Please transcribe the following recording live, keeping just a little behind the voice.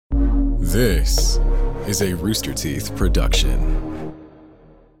This is a Rooster Teeth production.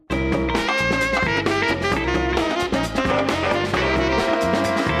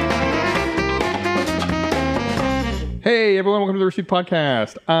 Hey everyone, welcome to the Rooster Teeth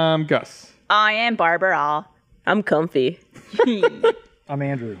Podcast. I'm Gus. I am Barbara. I'm comfy. I'm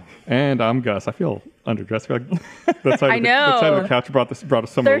Andrew. And I'm Gus. I feel underdressed. I feel like that side I of know. that side of the couch brought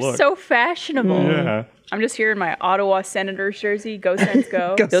us some They're look. so fashionable. Yeah. I'm just here in my Ottawa Senators jersey. Go Sens,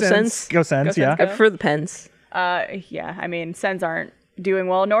 go. Go Sens. Sens. Go Sens, Go yeah. Sens, go. I prefer the Pens. Yeah, I mean, Sens aren't doing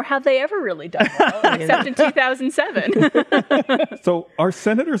well, nor have they ever really done well, except in 2007. So are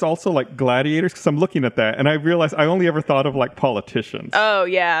senators also like gladiators? Because I'm looking at that and I realized I only ever thought of like politicians. Oh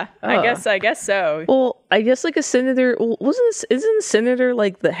yeah, I guess so. Well, I guess like a senator isn't a senator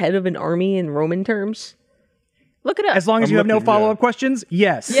like the head of an army in Roman terms? Look it up. As long as I'm you have no looking, follow-up questions,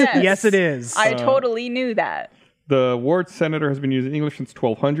 yes. Yes. Yes, it is. I totally knew that. The word senator has been used in English since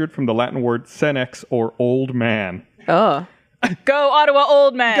 1200 from the Latin word senex or old man. Oh. Go Ottawa,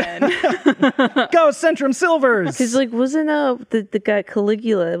 old man. Go Centrum Silvers! Because like wasn't the guy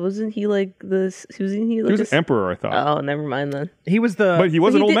Caligula, wasn't he like this wasn't he like He was an emperor, I thought. Oh, never mind then. He was the... But he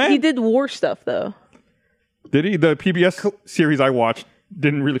was an old man. He did war stuff though. Did he? The PBS series I watched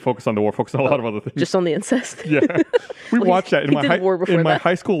didn't really focus on the war, focused on a lot of other things. Just on the incest. Yeah. We watched that in he my, did war before in my that.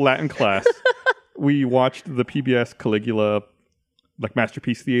 high school Latin class. We watched the PBS Caligula like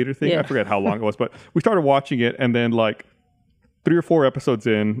Masterpiece Theater thing. Yeah. I forget how long it was, but we started watching it and then like 3 or 4 episodes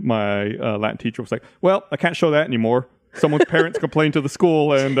in, my Latin teacher was like, well, I can't show that anymore. Someone's parents complained to the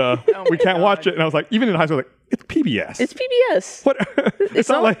school and we can't watch it. And I was like, even in high school, I was like, it's PBS. It's PBS. What? It's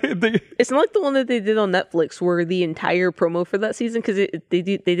not like It's not like the one that they did on Netflix where the entire promo for that season, because they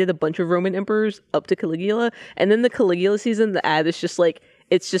did a bunch of Roman emperors up to Caligula, and then the Caligula season, the ad is just like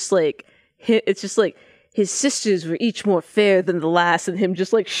his sisters were each more fair than the last, and him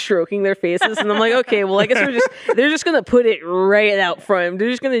just like stroking their faces, and I'm like, okay, well, I guess they're just gonna put it right out front. They're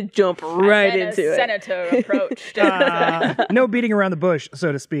just gonna jump right And into a it. senator approached. no beating around the bush,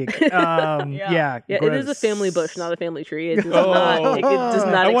 so to speak. Yeah, Yeah, it is a gross. family bush, not a family tree. It does not. It does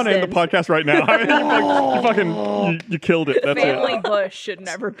not. I want to end the extend. podcast right now. You killed it. That's Family it. bush should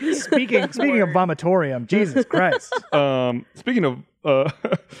never be. Speaking of vomitorium, Jesus Christ. Speaking of,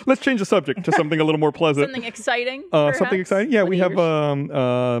 let's change the subject to something a little more pleasant. Something exciting. Something perhaps? exciting. Yeah, we have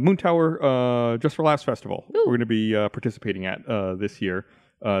Years. Moon Tower Just for Laughs Festival. We're going to be participating at this year.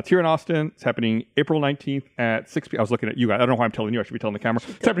 It's here in Austin. It's happening April 19th at 6 p.m. I was looking at you guys. I don't know why I'm telling you. I should be telling the camera.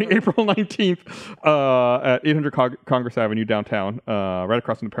 It's happening April 19th at 800 Congress Avenue downtown, right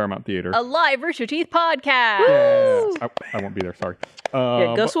across from the Paramount Theater. A live Rooster Teeth podcast. I won't be there. Sorry.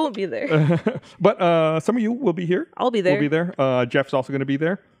 Yeah, Gus won't be there. But some of you will be here. I'll be there. We'll be there. Jeff's also going to be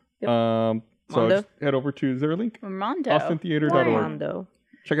there. So Mondo. just head over to their link, Mondo. austintheater.org. Mondo.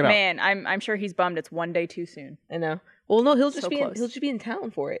 Check it out. Man, I'm sure he's bummed it's one day too soon. I know. Well, no, he'll So close. just be in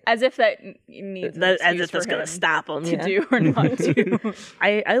town for it. As if that needs an As excuse if that's for gonna him stop him. to Yeah. do or not do.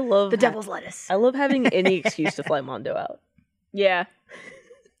 I love The devil's lettuce. I love having any excuse to fly Mondo out. Yeah.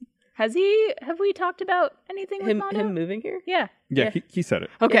 Have we talked about anything with Mondo? Him moving here. Yeah. Yeah, he said it.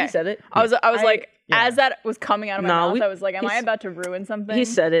 Okay. Yeah, he said it. I was like, yeah. as that was coming out of my Nah, mouth, I was like, am I he's- about to ruin something? He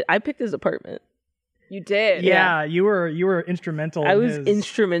said it. I picked his apartment. You did. Yeah, you were instrumental. I in was his...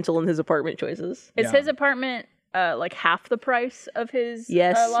 instrumental in his apartment choices. Is Yeah. his apartment like half the price of his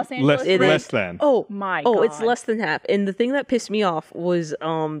Yes. Los Angeles Less, It rent? less than. Oh My Oh, it's God. less than half. And the thing that pissed me off was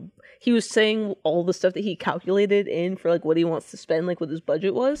he was saying all the stuff that he calculated in for like what he wants to spend, like what his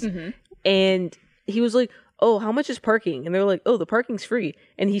budget was. And he was like, "Oh, how much is parking?" And they're like, "Oh, the parking's free."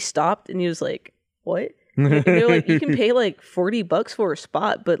 And he stopped and he was like, "What?" And they're like, "You can pay like $40 for a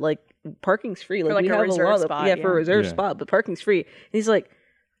spot, but like parking's free. Like, like we a have reserved lot of spot, for a yeah. reserved Yeah. spot, but parking's free." And he's like,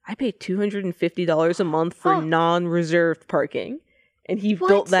 "I pay $250 a month for non-reserved parking." And he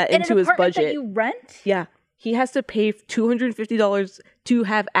built that In into an his apartment budget. that you rent? Yeah. He has to pay $250 to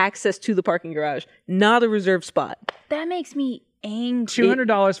have access to the parking garage, not a reserved spot. That makes me angry.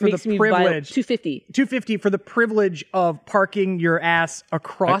 $200 for Makes the me vile. privilege. $250. $250 for the privilege of parking your ass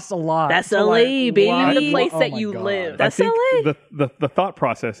across a lot. That's to, LA, baby. walk- The place oh that my you God. live. That's I think LA. the thought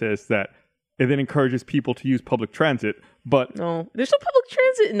process is that it then encourages people to use public transit, but No, there's no public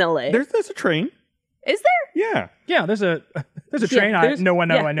transit in LA. there's a train. Is there? Yeah. Yeah, there's a train. No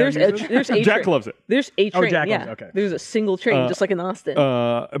one I know There's uses. there's a Jack train. loves it. There's a train. Jack yeah. loves it, okay. There's a single train, just like in Austin.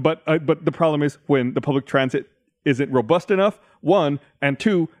 But the problem is when the public transit isn't robust enough. One, and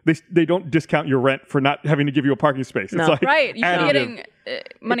two, they don't discount your rent for not having to give you a parking space. No. It's like Right. You're additive. getting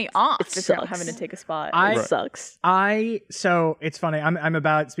money off it if you're not sucks. having to take a spot. It sucks. So it's funny. I'm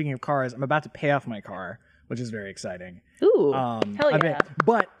about, speaking of cars, I'm about to pay off my car, which is very exciting. Ooh. Hell I bet. yeah.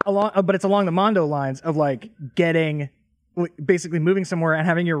 But it's along the Mondo lines of like basically moving somewhere and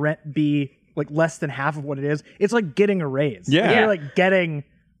having your rent be like less than half of what it is. It's like getting a raise. Yeah. Like, you're like getting.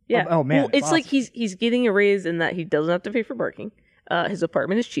 Yeah. Oh man. Well, it's like awesome. he's getting a raise in that he doesn't have to pay for parking. His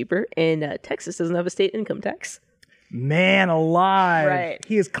apartment is cheaper, and Texas doesn't have a state income tax. Man alive. Right.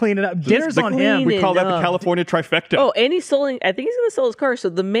 He is cleaning up. Dinner's on him. We call that the up. California trifecta. Oh, and he's selling. I think he's going to sell his car. So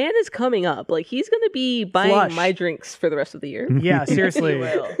the man is coming up. Like he's going to be buying Flush. my drinks for the rest of the year. Yeah, seriously.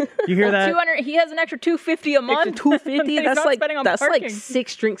 You hear that? 200. He has an extra $250 a month. $250. that he's That's not like spending on that's parking. like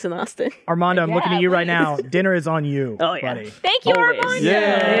 6 drinks in Austin. Armando, I'm looking Yeah, at you right please. now. Dinner is on you, Oh, yeah. buddy. Thank you, Always. Armando.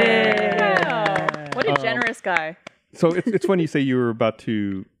 Yeah. Wow. What a generous guy. So it's when you say you were about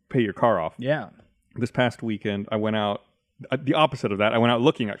to pay your car off. Yeah. This past weekend, I went out. The opposite of that, I went out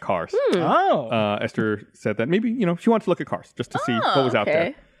looking at cars. Oh. Esther said that maybe she wanted to look at cars just to see what was out there.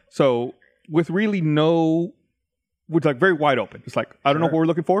 okay. So with really with like very wide open, it's like I don't know what we're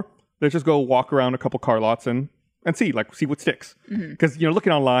looking for. Let's just go walk around a couple car lots and see what sticks. Because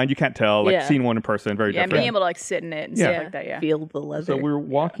looking online, you can't tell. Like Yeah. seeing one in person, very Yeah, different. being able to like sit in it and stuff like that. Yeah. Feel the leather. So we were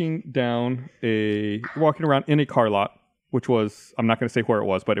walking around in a car lot, which was, I'm not going to say where it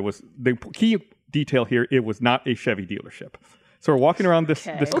was, but it was, the key detail here, it was not a Chevy dealership. So we're walking around this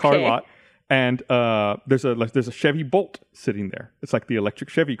car Okay. lot, and there's a Chevy Bolt sitting there. It's like the electric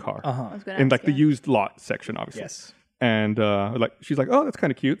Chevy car. In like the used lot section, obviously. Yes. And she's like, oh, that's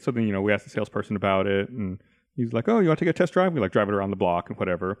kind of cute. So then, we asked the salesperson about it, and he's like, oh, you want to take a test drive? We like drive it around the block and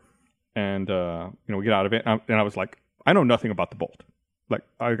whatever. And, we get out of it. And I was like, I know nothing about the Bolt. Like,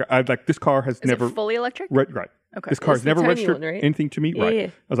 I like, this car has Is never. it fully electric? Right. Okay. This car It's has the never tiny registered one, right? anything to me. Yeah, Right. yeah. I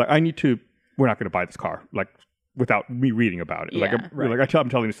was like, we're not going to buy this car. Like, without me reading about it. Yeah. I'm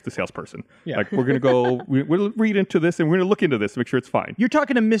telling this to the salesperson. Yeah. Like, we're going to go, we'll read into this and we're going to look into this to make sure it's fine. You're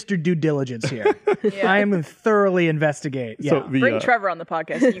talking to Mr. Due Diligence here. I am going to thoroughly investigate. Yeah. So Bring Trevor on the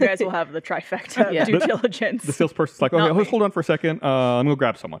podcast. And you guys will have the trifecta of due diligence. The salesperson's like, okay, hold on for a second. I'm going to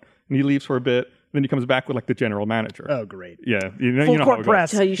grab someone. And he leaves for a bit. Then he comes back with like the general manager. Oh, great. Yeah. You know Full how court it goes.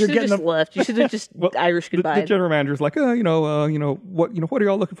 press. Oh, you You're should have getting just the- left. You should have just Irish The goodbye. general manager's like, what are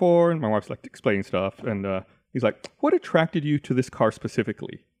y'all looking for? And my wife's like explaining stuff. And he's like, what attracted you to this car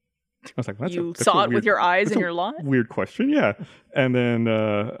specifically? I was like, You saw it with your eyes that's in a your lot? Weird question, yeah. And then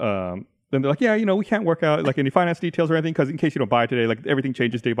they're like, yeah, we can't work out like any finance details or anything because in case you don't buy it today, like everything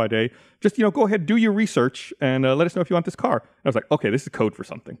changes day by day. Just go ahead, do your research, and let us know if you want this car. And I was like, okay, this is code for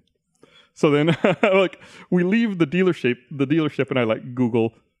something. So then, like, we leave the dealership, and I like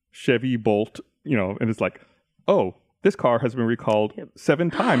Google Chevy Bolt, and it's like, oh, this car has been recalled 7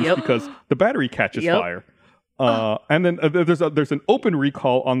 times because the battery catches fire. And then there's an open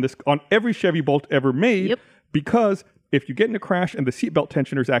recall on every Chevy Bolt ever made because if you get in a crash and the seatbelt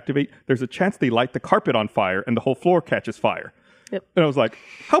tensioners activate, there's a chance they light the carpet on fire and the whole floor catches fire. Yep. And I was like,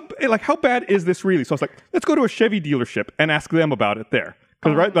 how bad is this really? So I was like, let's go to a Chevy dealership and ask them about it there.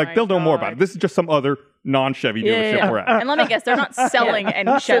 Because my they'll know more about God. it. This is just some other non-Chevy dealership yeah. we're at. And let me guess, they're not selling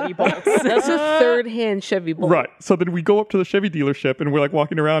any Chevy Bolts. That's a third-hand Chevy Bolt. Right. So then we go up to the Chevy dealership and we're like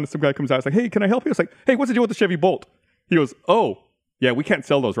walking around and some guy comes out. It's like, hey, can I help you? I was like, hey, what's the deal with the Chevy Bolt? He goes, oh, yeah, we can't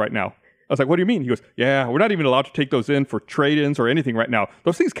sell those right now. I was like, what do you mean? He goes, yeah, we're not even allowed to take those in for trade-ins or anything right now.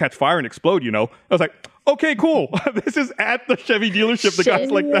 Those things catch fire and explode, I was like, okay, cool. This is at the Chevy dealership. The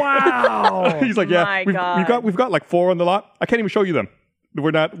guy's like, Wow. he's like, yeah, My we've God. got like 4 on the lot. I can't even show you them.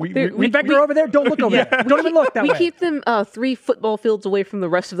 We're not. Rebecca, over there. Don't look over there. Don't even look that We way. keep them 3 football fields away from the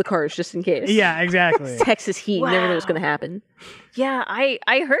rest of the cars just in case. Yeah, exactly. Texas heat. You never know what's going to happen. Yeah, I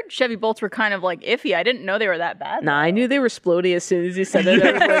heard Chevy Bolts were kind of like iffy. I didn't know they were that bad. Nah, I knew they were splody as soon as he said it.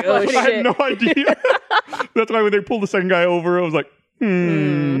 I was like, oh, I shit. had no idea. That's why when they pulled the second guy over, I was like, So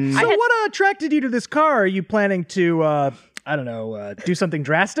what attracted you to this car? Are you planning to, do something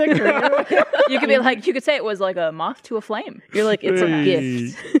drastic? Or- You could be like, you could say it was like a moth to a flame You're like, it's a Hey.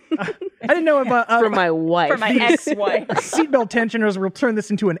 gift I didn't know if for my wife. for my ex-wife. seatbelt tensioners will turn this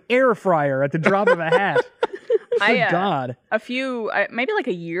into an air fryer at the drop of a hat. Good God. Maybe like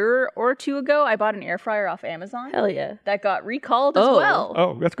a year or 2 ago, I bought an air fryer off Amazon Hell yeah. that got recalled as Oh. well.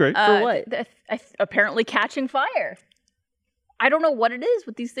 oh, that's great. For what? Apparently catching fire. I don't know what it is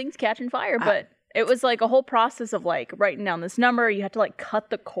with these things catching fire, but it was like a whole process of like writing down this number. You have to like cut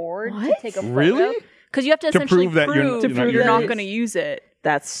the cord to What? take a photo. Really? Because you have to To essentially prove that you're not that going to use it.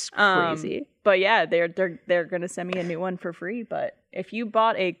 That's crazy. But yeah, they're going to send me a new one for free. But if you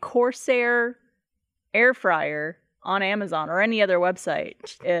bought a Corsair air fryer on Amazon or any other website,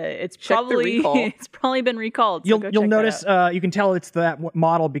 it's Check the probably recall. it's probably been recalled. So go You'll check notice that out. you can tell it's that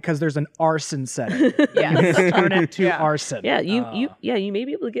model because there's an arson setting. Yes. Turn it to Yeah. arson. Yeah, you may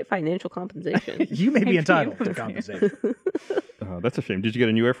be able to get financial compensation. You may be Maybe entitled you to would. compensation. That's a shame. Did you get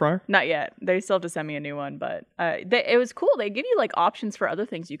a new air fryer? Not yet. They still have to send me a new one, but it was cool. They give you like options for other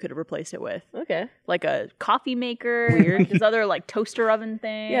things you could have replaced it with, Okay. like a coffee maker, this other like toaster oven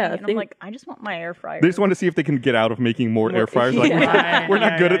thing. Yeah, and I'm like, I just want my air fryer. They just want to see if they can get out of making more air fryers. Like, Yeah. we're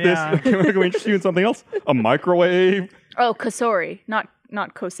not good at this. Yeah. Can we interest you in something else? A microwave? Oh, Kasori, not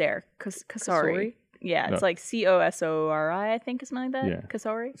Kosair. Kasori. Kasori? Yeah, it's No. like Cosori, I think, or something like that. Yeah.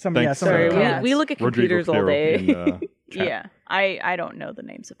 Kasori. Thanks, Sorry, Yeah. we look at Rodrigo computers all Caro day. in, chat. Yeah, I don't know the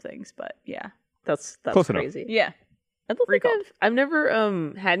names of things, but yeah, That's Close enough. crazy. yeah. I don't think Recalled. I've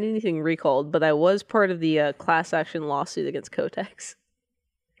never had anything recalled, but I was part of the class action lawsuit against Kotex.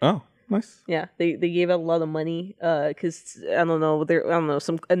 Oh, nice. Yeah, they gave out a lot of money because I don't know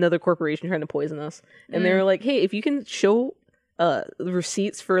another corporation trying to poison us, and they were like, hey, if you can show the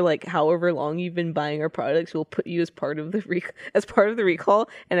receipts for like however long you've been buying our products, we'll put you as part of the recall.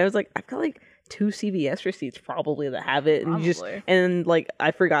 And I was like, I've got like 2 CVS receipts probably that have it, and Probably. and like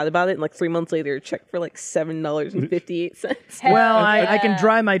I forgot about it, and like 3 months later, it checked for like $7.58. Well, I can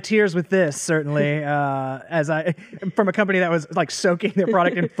dry my tears with this certainly, as I from a company that was like soaking their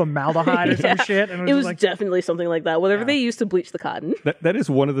product in formaldehyde or some shit, and It was like, definitely something like that. Whatever they used to bleach the cotton. That is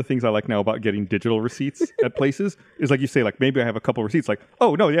one of the things I like now about getting digital receipts at places. Is like you say, like maybe I have a couple receipts. Like,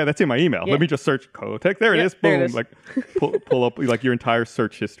 oh no, yeah, that's in my email. Yeah. Let me just search Kotex. There it is. there it Boom. is. Like pull up like your entire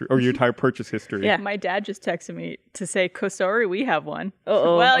search history or your entire purchase history. Yeah. My dad just texted me to say, Kosori, we have one.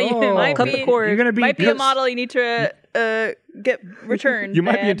 Uh-oh. Well, you Oh. might Cut be, the cord. You're gonna be might be a model you need to get returned. You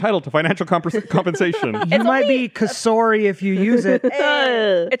might be and entitled to financial compensation. You might be Kasori if you use it.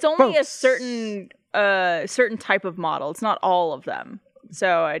 It's only a Folks. certain type of model. It's not all of them.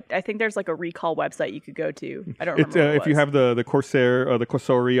 So I think there's like a recall website you could go to. I don't It's, remember. if you have the Corsair, the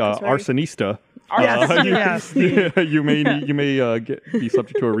Kosori Arsonista, Yes, yes. you may be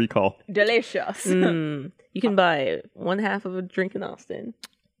subject to a recall. delicious. You can buy 1/2 of a drink in Austin.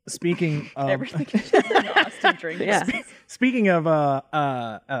 Speaking of Everything is just an Austin drink. Yeah. Speaking of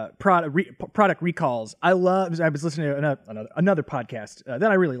product recalls, I was listening to another podcast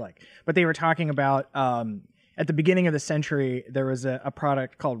that I really like, but they were talking about at the beginning of the century there was a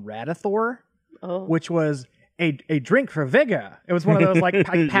product called Radithor, which was a drink for vigor. It was one of those like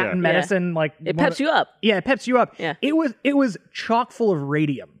patent Yeah. medicine, like It one of peps you up. Yeah, it peps you up. Yeah. It was chock full of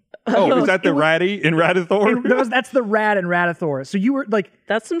radium. Oh, is that the Ratty in Radithor? That's the rad and Radithor. So you were like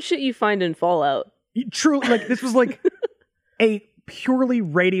That's some shit you find in Fallout. truly like this was like a purely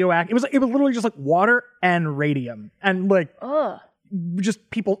radioactive. It was literally just like water and radium and like Ugh. just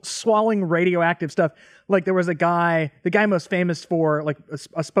people swallowing radioactive stuff. Like there was the guy most famous for like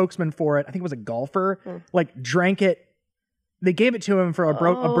a spokesman for it. I think it was a golfer. Like drank it. They gave it to him for a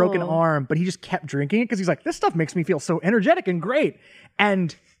broken arm, but he just kept drinking it because he's like, this stuff makes me feel so energetic and great.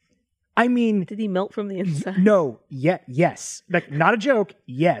 And I mean, Did he melt from the inside? no, yes, like not a joke.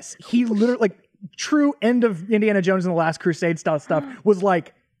 Yes, he literally like true end of Indiana Jones and the Last Crusade style stuff was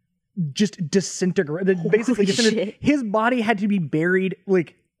like just disintegrated. Basically, shit. his body had to be buried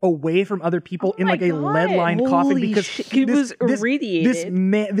like away from other people in my like a God. lead-lined coffin Holy because shit, he was irradiated.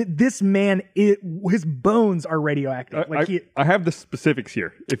 This man, his bones are radioactive. I have the specifics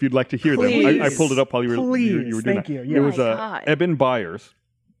here. If you'd like to hear them, I Please. pulled it up while you were doing Thank that. you. It Yeah. was My God. Eben Byers,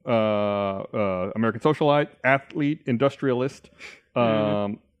 American socialite, athlete, industrialist,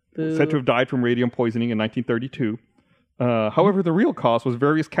 said to have died from radium poisoning in 1932. However, the real cause was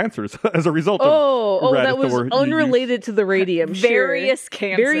various cancers as a result of that was Radithor use. unrelated to the radium. Sure. Various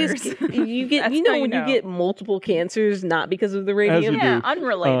cancers. You get, That's you know, how you when know. you get multiple cancers, not because of the As radium. you Yeah, do.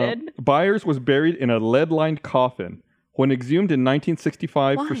 unrelated. Byers was buried in a lead-lined coffin. When exhumed in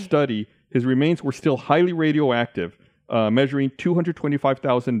 1965 for study, his remains were still highly radioactive, measuring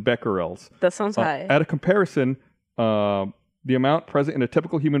 225,000 becquerels. That sounds high. At a comparison, the amount present in a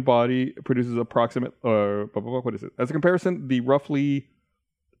typical human body produces approximate. What is it? As a comparison, the roughly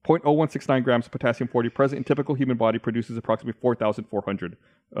 0.0169 grams of potassium-40 present in typical human body produces approximately 4,400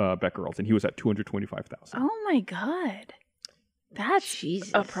 becquerels, and he was at 225,000. Oh my God. That's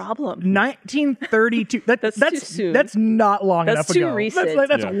Jesus. a problem. 1932. That's too soon. That's not long That's enough too ago. recent.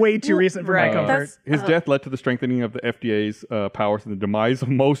 That's Yeah. way too recent for right. my comfort. His death led to the strengthening of the FDA's powers and the demise of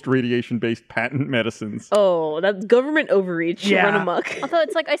most radiation-based patent medicines. Oh, that's government overreach. Yeah. Run amok. Although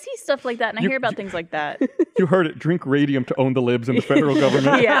it's like I see stuff like that and I hear about things like that. You heard it. Drink radium to own the libs in the federal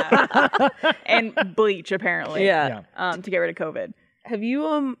government. Yeah. And bleach apparently. Yeah. To get rid of COVID. Have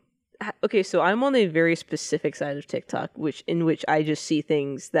you okay, so I'm on a very specific side of TikTok, in which I just see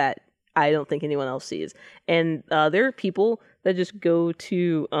things that I don't think anyone else sees. And there are people that just go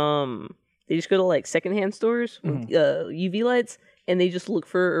to they just go to like secondhand stores with UV lights, and they just look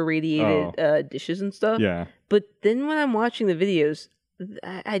for irradiated dishes and stuff. Yeah. But then when I'm watching the videos,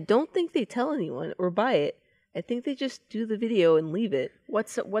 I don't think they tell anyone or buy it. I think they just do the video and leave it.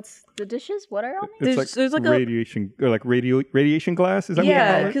 What's the dishes? What are all It's There's like a radiation or like radiation glass. Is that what yeah,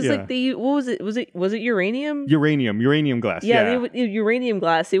 you call it? because like they what was it uranium? Uranium glass. Yeah, Yeah. uranium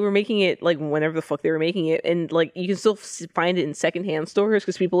glass. They were making it like whenever the fuck they were making it, and like you can still find it in secondhand stores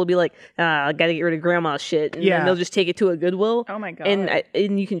because people will be like, I gotta get rid of grandma's shit, and then they'll just take it to a Goodwill. Oh my god!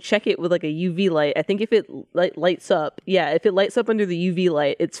 And you can check it with like a UV light. I think if it lights up, if it lights up under the UV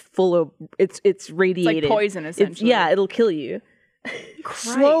light, it's full of it's radiated. It's like poison, essentially. It'll kill you.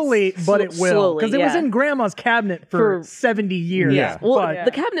 Slowly, but it will. Slowly, Because it was in grandma's cabinet for 70 years. Yeah. Well, but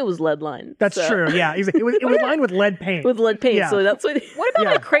the cabinet was lead lined. that's true. Yeah. It was lined with lead paint. with lead paint. Yeah. So that's what. What about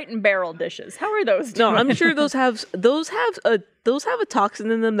like crate and barrel dishes? How are those? No, doing? I'm sure those have a toxin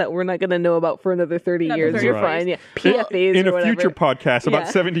in them that we're not going to know about for another 30 Another years. 30 You're years. fine. Yeah. PFAs In or a future whatever. podcast, about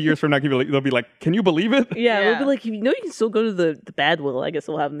Yeah. 70 years from now, they'll be like, "Can you believe it?" Yeah, Yeah. they'll be like, you can still go to the Badwill. I guess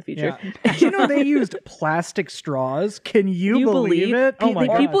we'll have in the future. Yeah. Did you know they used plastic straws? Can you believe it? Oh my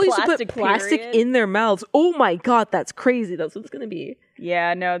god. People used to put Plastic plastic period. in their mouths. Oh my god, that's crazy. That's what it's going to be.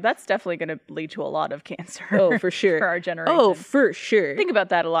 Yeah, no, that's definitely going to lead to a lot of cancer. Oh, for sure. for our generation. Oh, for sure. I think about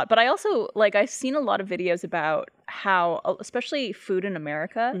that a lot. But I also I've seen a lot of videos about how, especially food in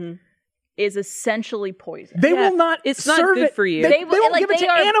America, is essentially poison. They will not it's not serve good it. for you. They won't give it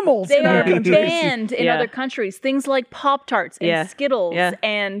to animals They in are other countries. banned in Yeah. other countries. Things like Pop Tarts and Yeah. Skittles Yeah.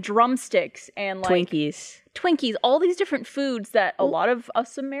 and drumsticks and like Twinkies. all these different foods that a lot of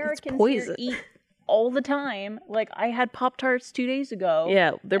us Americans here poison. eat all the time. Like I had Pop Tarts 2 days ago.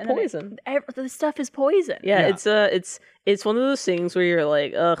 Yeah, they're and then poison. The stuff is poison. Yeah, Yeah. it's one of those things where you're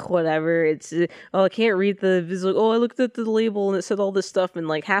like, ugh, whatever. It's I can't read it's like, I looked at the label and it said all this stuff, and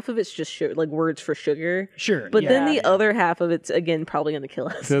like half of it's just like words for sugar. Sure. But then Yeah. the other half of it's again probably gonna kill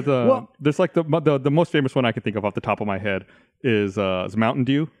us. There's like the most famous one I can think of off the top of my head is Mountain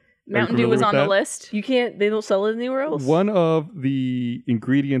Dew. Are you Mountain Dew familiar was with on the that? list. You can't. They don't sell it anywhere else. One of the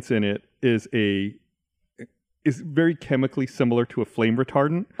ingredients in it is very chemically similar to a flame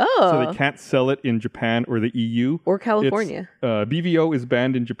retardant. Oh. So they can't sell it in Japan or the EU. Or California. BVO is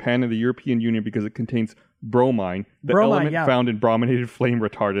banned in Japan and the European Union because it contains bromine, the Bromine, element yeah. found in brominated flame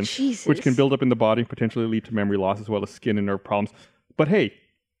retardant, Jesus. which can build up in the body and potentially lead to memory loss as well as skin and nerve problems. But hey,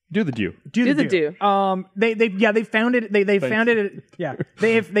 do the Dew. Do the Dew. They found it. They found it. Yeah,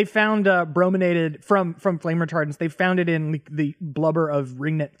 they found brominated from flame retardants. They found it in the blubber of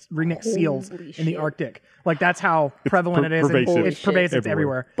ringneck seals in the shit. Arctic. Like that's how prevalent it is. and pervasive. It's pervasive. It's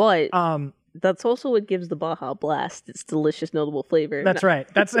Everywhere. everywhere. But that's also what gives the Baja Blast its delicious, notable flavor. That's right.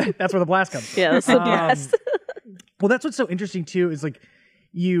 That's where the blast comes from. Yeah, that's the blast. Well, that's what's so interesting too is like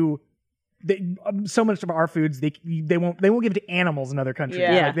so much of our foods they won't give to animals in other countries.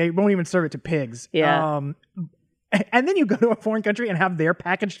 Yeah. Like, they won't even serve it to pigs. Yeah. And then you go to a foreign country and have their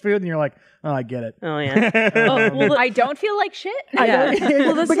packaged food, and you're like, oh, I get it. Oh yeah. Oh, well, I don't feel like shit. yeah.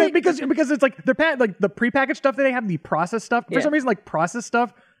 Well, that's because it's like they're like the prepackaged stuff that they have, the processed stuff. For Yeah. some reason, like processed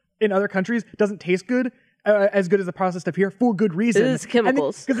stuff in other countries doesn't taste good. As good as the processed stuff here for good reason. It's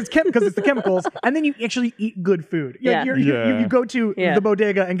chemicals. Because it's the chemicals, and then you actually eat good food. Yeah. You go to Yeah. the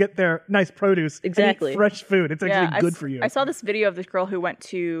bodega and get their nice produce. and eat Exactly. fresh food. It's actually I good s- for you. I saw this video of this girl who went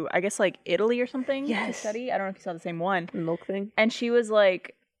to, I guess, like Italy or something to Yes. study. I don't know if you saw the same one. The milk thing. And she was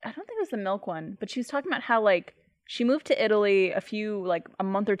like, I don't think it was the milk one, but she was talking about how like she moved to Italy a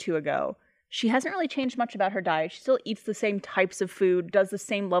month or two ago. She hasn't really changed much about her diet. She still eats the same types of food, does the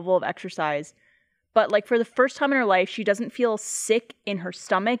same level of exercise. But like for the first time in her life, she doesn't feel sick in her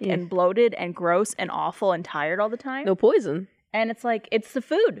stomach and bloated and gross and awful and tired all the time. No poison. And it's like, it's the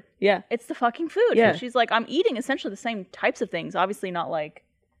food. Yeah. It's the fucking food. Yeah. And she's like, I'm eating essentially the same types of things. Obviously not like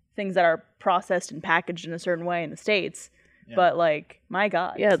things that are processed and packaged in a certain way in the States. But like, my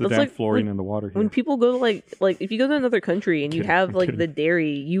God. Yeah, The that's damn like fluorine in the water here. when people go to like if you go to another country and you have I'm like kidding. the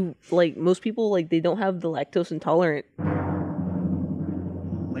dairy, you like most people like they don't have the lactose intolerant.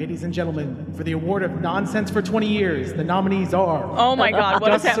 Ladies and gentlemen, for the award of Nonsense for 20 Years, the nominees are Oh my God.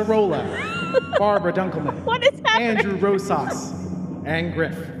 What is Gus happening? Sorolla, Barbara Dunkelman, What is happening? Andrew Rosas, and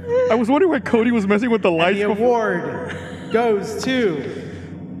Griff. I was wondering why Cody was messing with the And lights the before. award goes to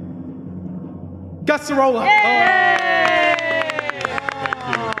Gus Sorolla.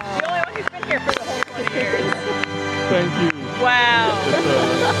 The only one who's been here for the whole 20 years. Thank you. Wow. It's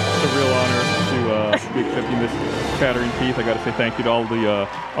a real honor to be accepting this Chattering Teeth. I got to say thank you to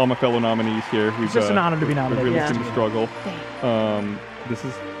all my fellow nominees here. It's just an honor to be nominated. Really Yeah. seemed to struggle. This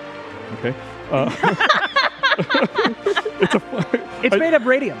is okay. It's made of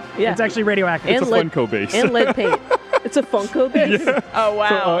radium. Yeah. It's actually radioactive. And It's a lead- Funko base. And lead paint. It's a Funko base. Oh wow.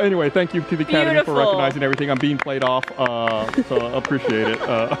 So anyway, thank you to the Academy for Beautiful. recognizing everything. I'm being played off, so I appreciate it.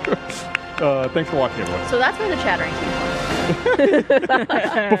 Thanks for watching, everyone. So that's where the chattering teeth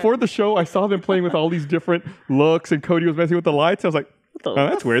was. Before the show, I saw them playing with all these different looks, and Cody was messing with the lights. I was like, the oh,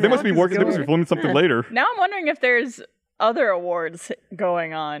 that's weird. They must be fuck is working. They must be going- filming something later. Now I'm wondering if there's other awards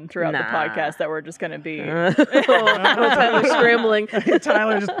going on throughout the Nah. podcast that we're just going to be. Tyler scrambling.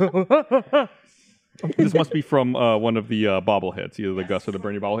 Tyler just. This must be from one of the bobbleheads, either the Gus or the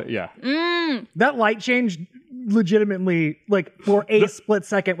Bernie bobblehead. Yeah. That light change legitimately, like, for a split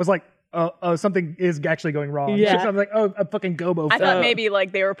second was like, something is actually going wrong. Yeah. So I was like, oh, a fucking gobo. I fell. thought maybe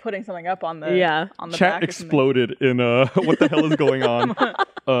like they were putting something up on the Yeah. on the Chat back or something. exploded in what the hell is going on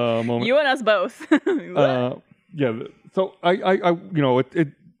moment. You and us both. Yeah. So I it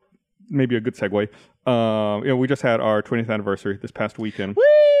may be a good segue. We just had our 20th anniversary this past weekend. Woo!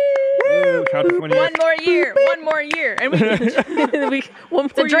 Shout out to 20 years. One more year, and we One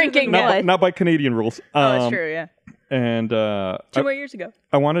more drinking year game. than Not by Canadian rules. Oh, that's true. Yeah, And 2 more years ago.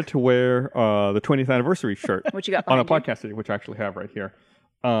 I wanted to wear the 20th anniversary shirt What you got on a behind podcast today, which I actually have right here.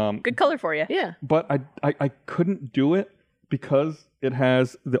 Good color for you. Yeah. But I couldn't do it because it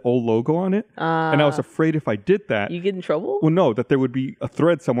has the old logo on it. And I was afraid if I did that, You get in trouble? well, no, that there would be a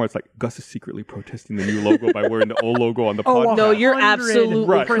thread somewhere. It's like, Gus is secretly protesting the new logo by wearing the old logo on the podcast. No, you're absolutely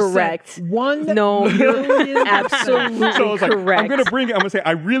Right. correct. 1 No, you're million absolutely So I was like, correct. I'm going to bring it. I'm going to say,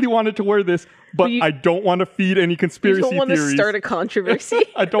 I really wanted to wear this, but you- I don't want to feed any You conspiracy don't want to theories. start a controversy.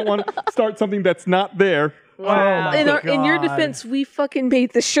 I don't want to start something that's not there. Wow. In your God. defense, we fucking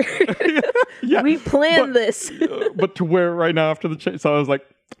made the shirt. Yeah. We planned But- this. But to wear it right now after the change. So I was like,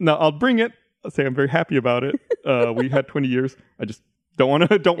 no, I'll bring it. I'll say I'm very happy about it. We had 20 years. I just don't want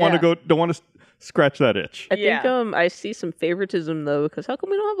to scratch that itch. I think Yeah. I see some favoritism though, because how come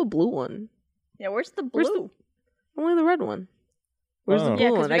we don't have a blue one? Yeah, where's the Where's blue? Only the red one. Where's the Oh. blue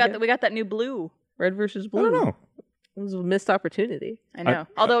Yeah, one? because we got that new blue. red versus I blue. don't know. It was a missed opportunity. I know.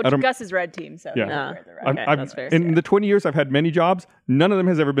 Although I don't- Gus is red team, so Yeah. we Nah. wear the red. Okay, that's fair. In the 20 years I've had many jobs, none of them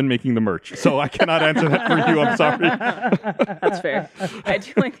has ever been making the merch. So I cannot answer that for you. I'm sorry. That's fair. I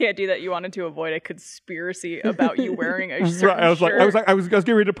do like the idea that you wanted to avoid a conspiracy about you wearing a certain Right. I was shirt.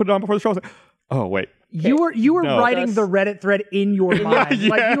 getting ready to put it on before the show. I was like, oh wait. You were No. writing Gus. the Reddit thread in your mind. Yeah.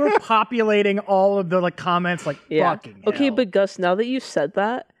 Like you were populating all of the like comments like Yeah. fucking Okay, hell. but Gus, now that you said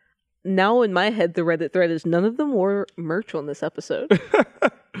that, now in my head the Reddit thread is none of them wore merch on this episode.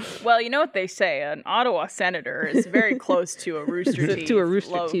 Well, you know what they say: an Ottawa senator is very close to a Rooster Teeth To a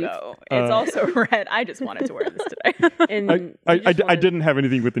Rooster logo. Teeth. It's also red. I just wanted to wear this today. And I didn't have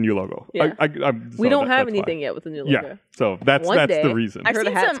anything with the new logo. Yeah. So we don't have that's why. anything yet with the new logo. Yeah. So that's One the day. reason. I've heard a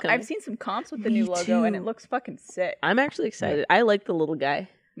seen hat's some. coming. I've seen some comps with the new logo, and it looks fucking sick. I'm actually excited. I like the little guy.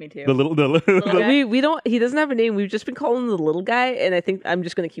 Me too. The guy? We don't. He doesn't have a name. We've just been calling him the little guy, and I think I'm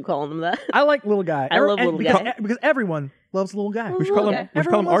just gonna keep calling him that. I like little guy. I love And little because, guy. because everyone loves little guy. we should call him. Okay. We should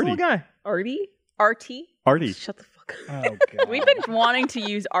call Everyone him loves Artie. little guy. Artie? RT. Artie. Shut the fuck up. Oh god. We've been wanting to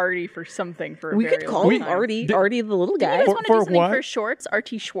use Artie for something for a We very could call long him time. Artie. Artie the little You guy. guys For- want to for do a something while- for shorts?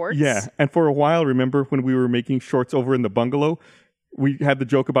 RT Schwartz. Yeah, and for a while, remember when we were making shorts over in the bungalow, we had the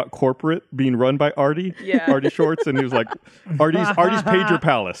joke about corporate being run by Artie. Yeah. Artie Shorts, and he was like, Artie's Pager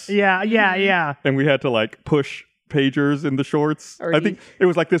Palace. Yeah, yeah. And we had to like push pagers in the shorts. I Artie. think it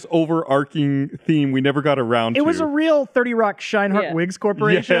was like this overarching theme we never got around to. It was a real 30 Rock Scheinhardt Yeah. Wigs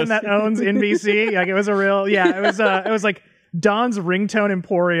Corporation Yes. that owns NBC. Like it was a real it was like Don's Ringtone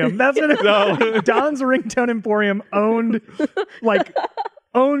Emporium. That's what it was. Don's Ringtone Emporium owned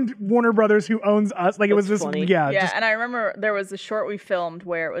Warner Brothers, who owns us. Like it was That's just funny. Yeah, just and I remember there was a short we filmed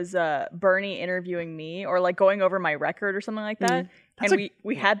where it was Bernie interviewing me or like going over my record or something like that. And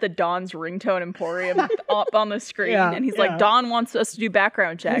we had the Don's Ringtone Emporium up on the screen, Yeah, and he's yeah. like, Don wants us to do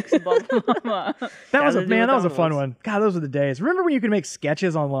background checks. Blah, blah, blah. that was Gotta a do what that was a Don fun wants. one. God, those were the days. Remember when you could make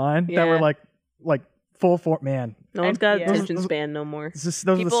sketches online that were Yeah. like full form? Man, No one's got Yeah. attention span no more. those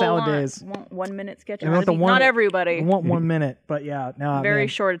are the People salad want, days. want 1 minute sketches. I want the one- Not everybody. I want 1 minute, but yeah, no, Very man,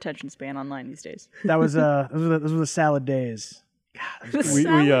 short attention span online these days. that was those were the salad days.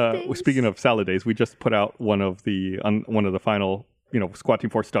 Speaking of salad days, we just put out one of the final, Squad Team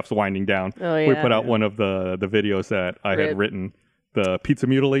 4 stuff's winding down. Oh, We yeah. put out one of the videos that I had Rip. written, the pizza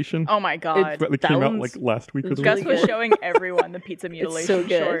mutilation. Oh my god. That That came out one's- like last week or the Gus week was before. showing everyone the pizza mutilation so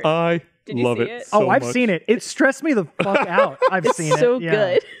good. short. I Did you love see it. it? So Oh, I've much. seen it. It stressed me the fuck out. I've seen it. So Yeah.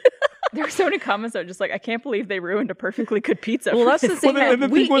 good. There were so many comments that were just like, I can't believe they ruined a perfectly good pizza. Well, for that's the this thing. man. and the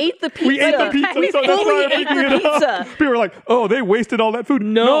We thing was, ate the pizza. We ate the pizza, We so that's fully why I'm ate bringing the it up. pizza. People were like, "Oh, they wasted all that food."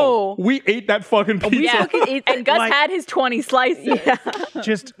 No. we ate that fucking pizza. We Yeah. fucking ate And Gus like- had his 20 slices.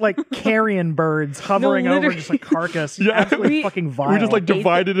 Just like carrion birds hovering over literally. just like carcass. Yeah. Absolutely fucking vile. We just like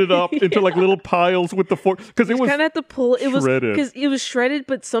divided it up into like little piles with the fork because it was kind of had to pull it was shredded. because it was shredded,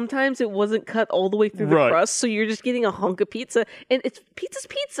 but sometimes it wasn't cut all the way through the Right. crust, so you're just getting a hunk of pizza, and pizza's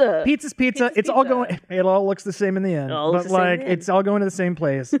pizza. Pizza's pizza. It's all going. It all looks the same in the end. all looks But the same like in the end. it's all going to the same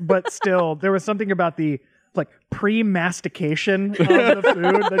place. But still, there was something about the like pre-mastication of the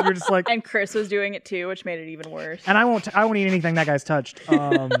food that you're just like. And Chris was doing it too, which made it even worse. And I won't eat anything that guy's touched.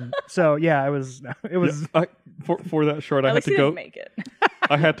 So yeah, it was. for that short. I At had least to he go. didn't make it.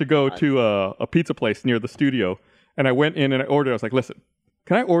 I had to go to a pizza place near the studio, and I went in and I ordered. I was like, "Listen,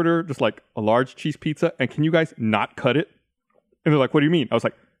 can I order just like a large cheese pizza, and can you guys not cut it?" And they're like, "What do you mean?" I was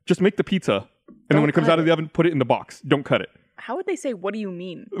like, "Just make the pizza, and then when it comes out of the oven, put it in the box. Don't cut it." How would they say, what do you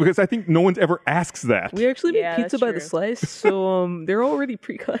mean? Because I think no one's ever asks that. We actually Yeah, make pizza that's by the true. slice, so they're already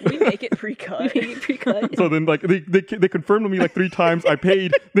pre-cut. We make it pre-cut. We make it pre-cut. So then, like, they confirmed with me like 3 times. I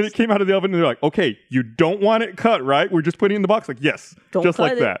paid. Then it came out of the oven, and they're like, "Okay, you don't want it cut, right? We're just putting it in the box." Like, yes, Don't just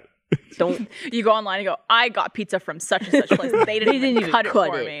like cut it. that. Don't You go online and go, I got pizza from such and such place. They didn't even cut it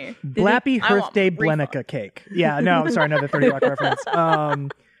for me. Blappy I want Birthday refund. Blenica cake. Yeah, no, I'm sorry, another 30 Rock reference.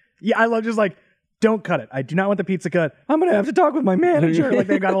 Yeah, I love just like, don't cut it. I do not want the pizza cut. I'm gonna have to talk with my manager. Like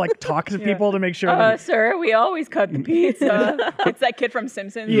they've got to like talk to people to make sure. that Sir, we always cut the pizza. It's that kid from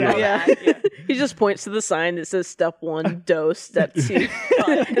Simpsons. Yeah. Yeah. He just points to the sign that says step 1, dough, step 2,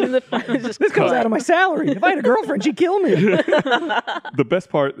 cut. And then the final is just this comes cut. out of my salary. If I had a girlfriend, she'd kill me. The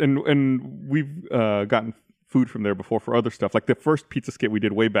best part, and we've gotten food from there before for other stuff. Like the first pizza skit we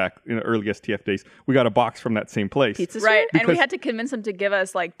did way back in the early STF days, we got a box from that same place. Pizza Right. And we Because- had to convince them to give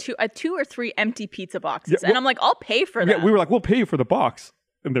us like 2 or 3 empty pizza boxes. Yeah, And I'm like, I'll pay for that. Yeah, we were like, "We'll pay you for the box,"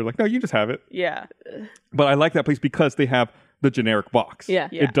 and they're like, "No, you just have it." Yeah. But I like that place because they have the generic box. Yeah.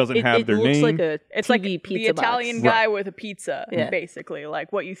 It doesn't have it their looks name. like a It's TV like the pizza Italian box. guy with a pizza, Yeah. basically.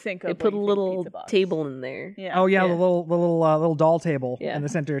 Like what you think of. They put a when you think little pizza box. table in there. Yeah. Oh yeah, Yeah. the little doll table Yeah. in the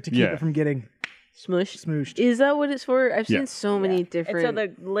center to keep Yeah. it from getting Smushed. smooshed. Is that what it's for? I've Yeah. seen so many It's so different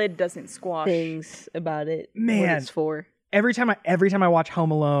the lid doesn't squash. things about it. Man. What it's for. Every time I watch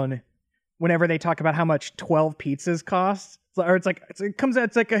Home Alone, whenever they talk about how much 12 pizzas cost, or it's like it comes out,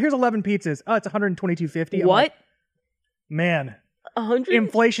 it's like here's 11 pizzas. Oh, it's 122.50. I'm What? like, man, 100?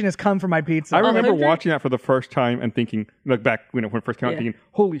 inflation has come for my pizza. I remember 100? watching that for the first time and thinking, like back when it first came out, Yeah. thinking,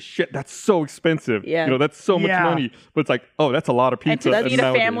 "Holy shit, that's so expensive! Yeah. You know, that's so much Yeah. money." But it's like, oh, that's a lot of And pizza. to feed a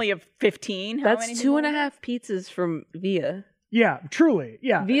nowadays- family of 15. how That's many 2.5 pizzas from Via. Yeah, truly.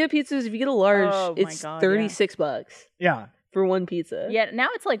 Yeah. Via pizzas, if you get a large, Oh my it's God, yeah. $36 Yeah. for one pizza. Yeah, now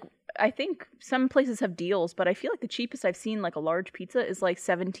it's like I think some places have deals, but I feel like the cheapest I've seen like a large pizza is like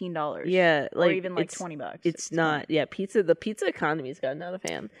 $17. Yeah, or like even like it's- $20. It's not. Yeah, pizza. The pizza economy's gotten out of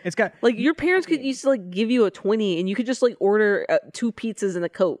hand. It's got Like your parents could used to like give you a 20, and you could just like order 2 pizzas and a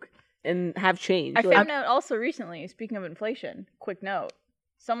Coke and have change. I Like, found out also recently. Speaking of inflation, quick note: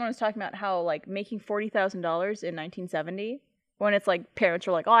 someone was talking about how like making $40,000 in 1970, when it's like parents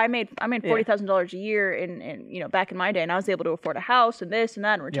were like, "Oh, I made $40,000 a year in back in my day, and I was able to afford a house and this and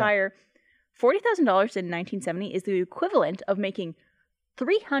that and retire." $40,000 in 1970 is the equivalent of making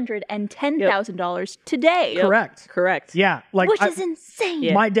 $310,000 today. correct. correct. Yeah. Like Which is insane.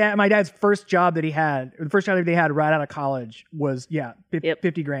 Yeah. my dad's first job that he had, the first job that he had right out of college was Yep.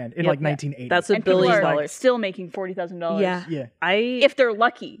 50 grand in Yep. like 1980. That's $1 And people billion. are still making $40,000. Yeah. yeah. If they're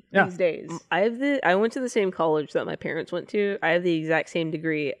lucky Yeah. these days. I went to the same college that my parents went to. I have the exact same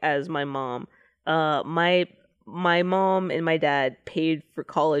degree as my mom. My mom and my dad paid for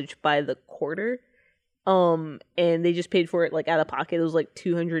college by the quarter. And they just paid for it like out of pocket. It was like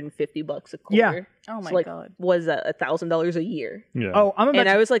 $250 a quarter. Yeah. Oh my So, like, God. was that $1,000 a year? Yeah. Oh, I'm about And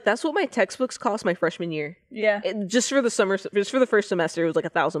to, I was like, that's what my textbooks cost my freshman year. Yeah. Just for the first semester, it was like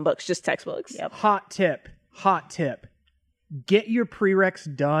 $1,000 just textbooks. Yep. hot tip. Get your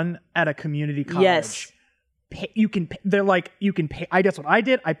prereqs done at a community college. Yes. You can pay, they're like you can pay. That's what I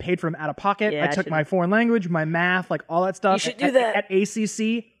did. I paid for them out of pocket. Yeah, I I took should- my foreign language, my math, like all that stuff. should do at, that. at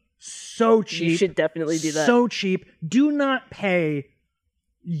ACC. So cheap. You should definitely do that. So cheap. Do not pay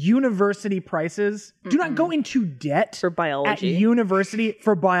university prices. Do not go into debt For at biology. university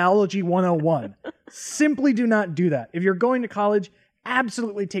for biology 101. Simply do not do that. If you're going to college,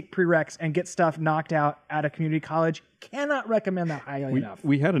 absolutely take prereqs and get stuff knocked out at a community college. Cannot recommend that highly enough.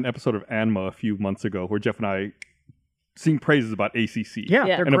 We had an episode of Anma a few months ago where Jeff and I sing praises about ACC. Yeah,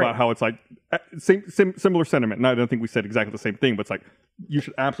 Yeah. they're And great. about how it's like similar sentiment. And I don't think we said exactly the same thing, but it's like you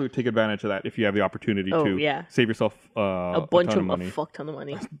should absolutely take advantage of that if you have the opportunity Oh, to yeah. save yourself A bunch ton of of money. a fuck ton of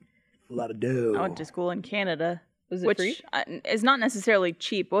money. a lot of dough. I went to school in Canada, Was it which free? Is not necessarily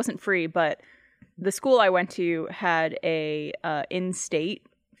cheap. It wasn't free, but the school I went to had a in-state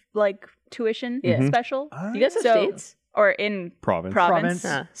like tuition Yeah. special. You guys have So- states? Or in Province. province.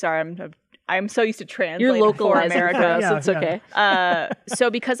 Province. Sorry, I'm so used to You're translating for localizing for America. us. Yeah, It's yeah. okay. So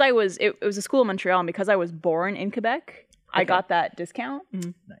because it was a school in Montreal, and because I was born in Quebec, I got that discount.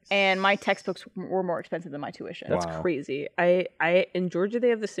 Nice. And my textbooks were more expensive than my tuition. That's Wow. crazy. I in Georgia they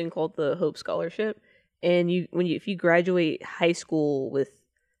have this thing called the Hope Scholarship, and if you graduate high school with,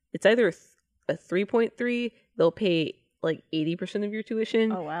 it's either a 3.3, they'll pay like 80% of your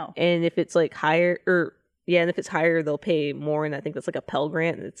tuition. Oh wow. And if it's like higher, and if it's higher, they'll pay more. And I think that's like a Pell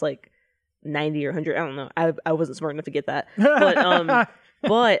Grant, and it's like 90 or 100. I don't know. I wasn't smart enough to get that, but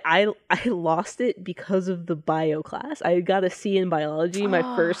but I lost it because of the bio class. I got a C in biology my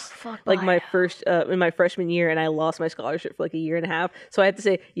first in my freshman year, and I lost my scholarship for like a year and a half. So I had to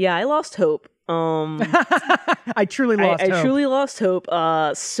say, yeah, I lost hope. I truly lost I hope. truly lost hope.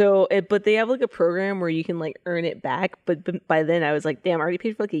 But they have like a program where you can like earn it back. But by then I was like, damn, I already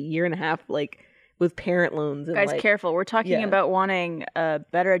paid for like a year and a half, like with parent loans. And, Guys, like, careful. We're talking yeah. about wanting a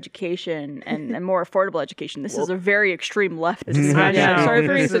better education and more affordable education. This is a very extreme leftist I discussion. know. I'm sorry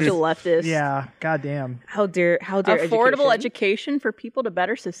for being This such a is- leftist. Yeah, goddamn. How dare Affordable education? education for people to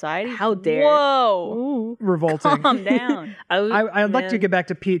better society. How dare. Whoa. Ooh. Revolting. Calm down. I'd like to man. get back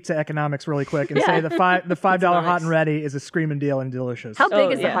to pizza economics really quick and Yeah. say the $5 hot Economics. and ready is a screaming deal and delicious. How big Oh,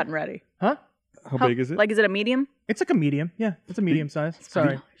 is the yeah. hot and ready? Huh? How big is it? Like, is it a medium? It's like a medium. Yeah, it's a medium size.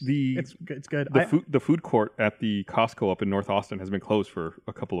 Sorry, it's good. The food court at the Costco up in North Austin has been closed for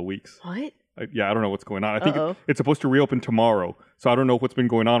a couple of weeks. What? I don't know what's going on. I think Uh-oh. it's supposed to reopen tomorrow, so I don't know what's been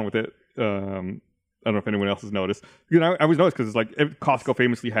going on with it. I don't know if anyone else has noticed. You know, I always noticed because it's like Costco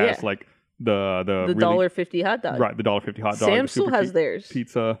famously has Yeah. like the The really, $1.50 hot dog. right, the $1.50 hot dog. Sam the still super has cheap theirs.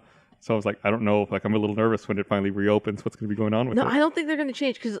 pizza. So I was like, I don't know. Like, I'm a little nervous when it finally reopens. What's going to be going on with No, it? I don't think they're gonna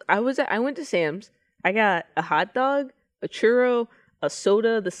change because I went to Sam's. I got a hot dog, a churro, a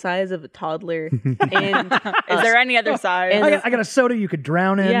soda the size of a toddler, and Is there any other size? and I got a soda you could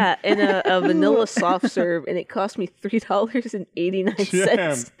drown in. yeah, and a vanilla soft serve, and it cost me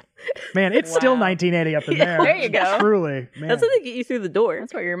 $3.89. Man, it's still Wow. 1980 up in there. There you go. Truly, man. That's how they get you through the door.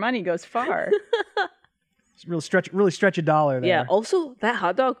 That's where your money goes far. It's really stretch a dollar there. Yeah. Also, that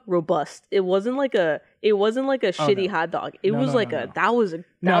hot dog robust. It wasn't like a shitty hot dog. It was like no. that was a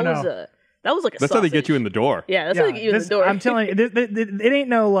That's how they get you in the door. Yeah, that's how they get you in this- the door. I'm telling you, it ain't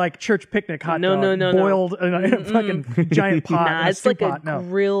no like church picnic hot No, dog no, no, no. boiled in a fucking giant pot. in Nah, a it's stew like pot. a No,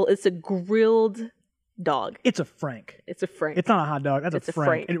 grill. It's a grilled dog. it's a Frank. It's a Frank. It's not a hot dog. That's It's a a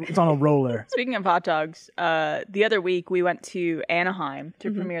Frank. Frank. It's on a roller. Speaking of hot dogs, the other week we went to Anaheim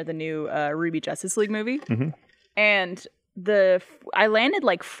to premiere the new Ruby Justice League movie, and I landed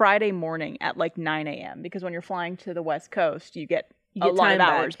like Friday morning at like 9 a.m. because when you're flying to the West Coast, you get You a get lot time of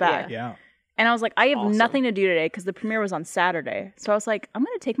hours back. Yeah. And I was like, I have Awesome. nothing to do today because the premiere was on Saturday. So I was like, I'm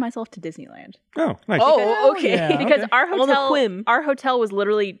going to take myself to Disneyland. Oh, nice. Oh, okay. yeah. Because our On the whim. hotel was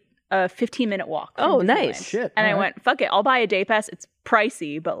literally a 15-minute walk. from Oh, Disneyland. nice. Shit. And I All right. went, fuck it, I'll buy a day pass. It's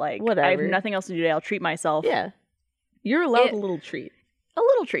pricey, but like I Whatever. have nothing else to do today. I'll treat myself. Yeah. You're allowed It- a little treat. A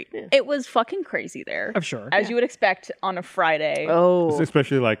little treat. Yeah. It was fucking crazy there. I'm sure. As you would expect on a Friday. Oh,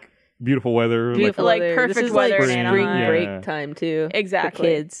 Especially like beautiful weather. beautiful like weather. perfect This is weather like in spring Anaheim. break Yeah. time too. Exactly.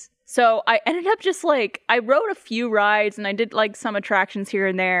 For kids. So I ended up just like, I rode a few rides and I did like some attractions here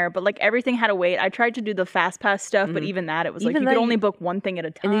and there, but like everything had to wait. I tried to do the fast pass stuff, but even that, it was like Even you that could only you- book one thing at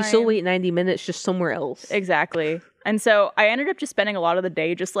a time. And you still wait 90 minutes just somewhere else. Exactly. And so I ended up just spending a lot of the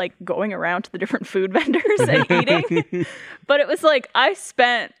day just like going around to the different food vendors and eating. But it was like I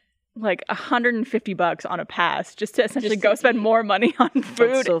spent like $150 on a pass just to essentially Just go to spend more money on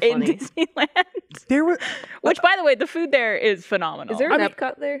food so in funny. Disneyland. There were Which, by the way, the food there is phenomenal. Is there an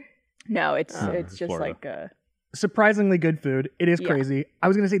Epcot there? No, it's it's just Florida. like surprisingly good food. It is Yeah. crazy. I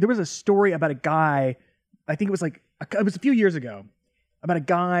was gonna say there was a story about a guy. I think it was it was a few years ago about a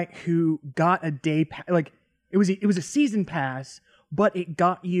guy who got a day like it was a season pass, but it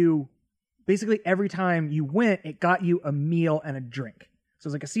got you basically every time you went, it got you a meal and a drink. So it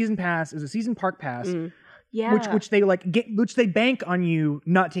was like a season pass. It was a season park pass. yeah, Which they which they bank on you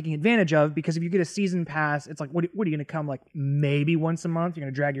not taking advantage of, because if you get a season pass, it's like what are you gonna come like maybe once a month? You're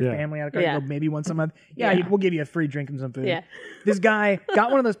gonna drag your Yeah. family out of car, Yeah. go maybe once a month. Yeah, Yeah. we'll give you a free drink and some food. Yeah. This guy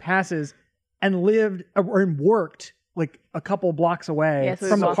got one of those passes and lived or worked like a couple blocks away Yes, it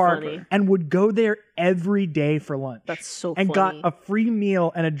from was the so park funny. and would go there every day for lunch. That's so and funny. got a free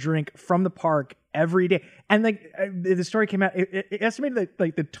meal and a drink from the park every day. And like the story came out, it estimated that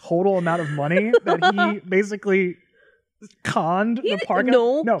like the total amount of money that he basically conned the park.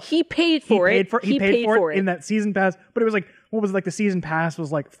 No, he paid for it. He paid for it in that season pass. But it was like, what was it, like the season pass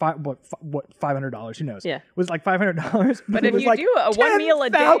was like $500? Who knows? Yeah. It was like $500. But it if was you like do a one meal a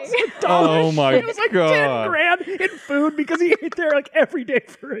day, $10,000. Oh my It was like God. $10,000 in food because he ate there like every day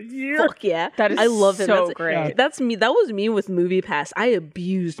for a year. Fuck yeah. That is I love him. so That's great. That's me. That was me with Movie Pass. I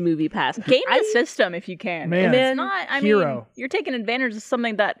abused Movie Pass. game the system if you can. Man. It's not. I Hero. mean, you're taking advantage of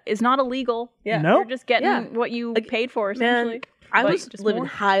something that is not illegal. Yeah. No. You're just getting Yeah. what you Like, paid for, essentially. Man, I But was just living more.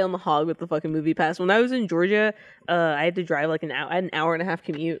 high on the hog with the fucking Movie Pass. When I was in Georgia, I had to drive like an hour. I had an hour and a half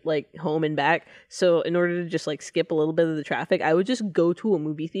commute, like home and back. So in order to just like skip a little bit of the traffic, I would just go to a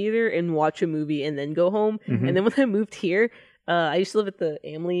movie theater and watch a movie and then go home. And then when I moved here, I used to live at the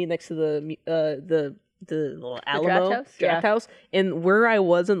Amley next to the little Alamo House? Yeah. House, and where I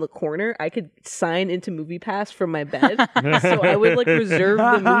was in the corner, I could sign into Movie Pass from my bed. So I would like reserve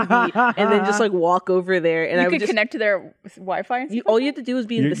the movie and then just like walk over there, and You I would could just connect to their Wi-Fi. And stuff all like you have to do is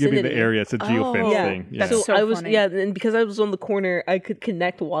be in You the give me vicinity. the area. It's a geofence Oh, thing. Yeah. that's So so I was funny. and because I was on the corner, I could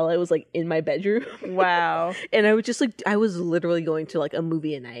connect while I was like in my bedroom, that. Wow. and I would just like I was literally going to like a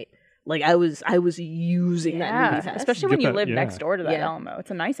movie a night. Like I was using that Yeah, movie pass. especially Get when you that- live yeah. next door to that Yeah. Alamo.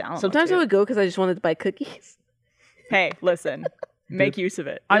 It's a nice Alamo. Sometimes too. I would go because I just wanted to buy cookies. Hey, listen, make use of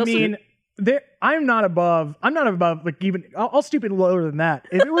it. I also mean, I'm not above like even I'll stoop it lower than that.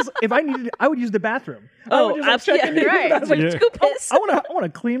 If I needed it, I would use the bathroom. I would just, like, check in absolutely the right. bathroom. Yeah. Just go piss. I want a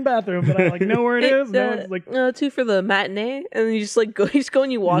clean bathroom, but I like know where it is. No one's like, 2 for the matinee, and then you just like go. You just go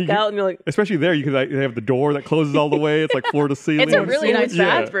and you walk You- out, and you're like, Especially there, you they have the door that closes all the way. It's like floor to ceiling. It's a really Yeah. nice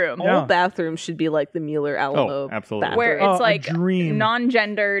Yeah. bathroom. Yeah. all bathrooms should be like the Mueller Alamo. absolutely. Where bathroom. it's Oh, a like dream.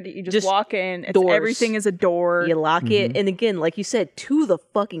 non-gendered. You just Just walk in. It's, doors. everything is a door. You lock it, and again, like you said, to the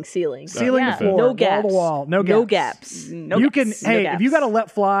fucking ceiling. ceiling Yeah. to floor, No wall gaps. to wall, no gaps. No gaps. No you gaps. can, hey, gaps. if you got to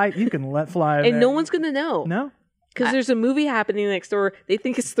let fly, you can let fly. in And there. no one's gonna know. no. Because there's a movie happening next door. They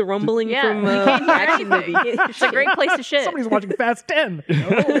think it's the rumbling Yeah, from you can't hear action anything. movie. It's a great place to shit. Somebody's watching Fast 10.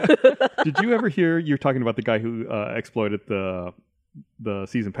 Did you ever hear you're talking about the guy who exploited the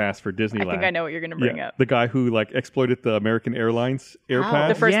season pass for Disneyland? I think I know what you're going to bring Yeah, up. the guy who like exploited the American Airlines Air How? Pass.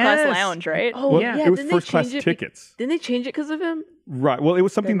 The first class Yes. lounge, right? Oh Well, yeah, it was didn't they first class change it tickets. Didn't they change it because of him? Right. Well, it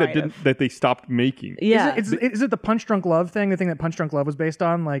was something They that might that they stopped making. Yeah, Is it the Punch Drunk Love thing? The thing that Punch Drunk Love was based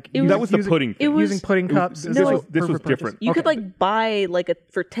on? Like That was the using- pudding thing. it was- using pudding it was- cups. this as, was- like, this was for purchase. different. you could Okay. like buy like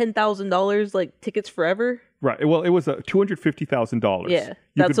for $10,000 like tickets forever. Right. Well, it was $250,000. Yeah, You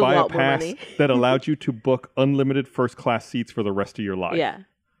that's could a buy lot a more pass money. that allowed you to book unlimited first class seats for the rest of your life. Yeah,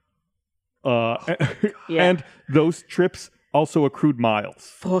 Yeah. And those trips also accrued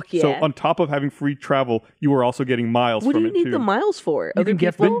miles. fuck yeah. So on top of having free travel, you were also getting miles what do from you it need too. the miles for? You Other can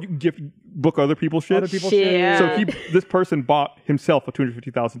gift people? Then you book other people's shit. Other people's Shit. shit. Yeah. So this person bought himself a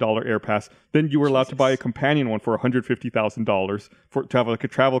 $250,000 air pass. Then you were allowed to buy a companion one for $150,000 to have like a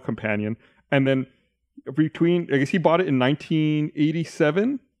travel companion. And then I guess he bought it in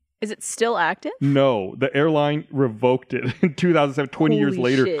 1987. Is it still active? No, the airline revoked it in 2007, 20 years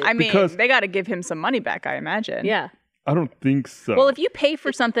Holy later. shit. I mean, because they got to give him some money back, I imagine. Yeah, I don't think so. Well, if you pay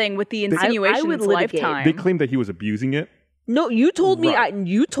for something with the insinuation would it's litigate. lifetime, they claimed that he was abusing it. no, you told me. Right.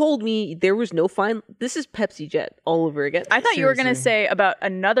 You told me there was no fine. This is Pepsi Jet all over again. I thought you were going to Seriously. say about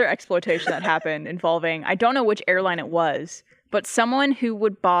another exploitation that happened involving, I don't know which airline it was, but someone who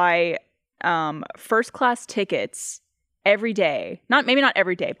would buy first class tickets every day. Maybe not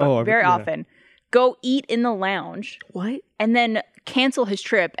every day, but very yeah. often. Go eat in the lounge What? and then cancel his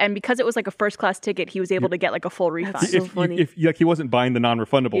trip. And because it was like a first class ticket, he was able to get like a full refund. That's so funny. If like he wasn't buying the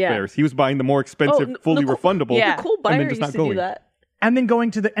non-refundable Yeah. fares, he was buying the more expensive, fully Nicole- refundable. Yeah. Nicole and then Byer just used not to do going. that. And then going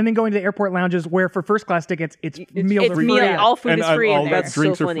to the airport lounges where for first class tickets it's meals It's are free. meal, all food And is free all in the there. That's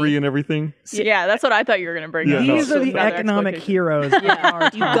drinks so are funny. free and everything. Yeah, that's what I thought you were going to bring Yeah, up. no. These are the Another economic exploitation. heroes. of our You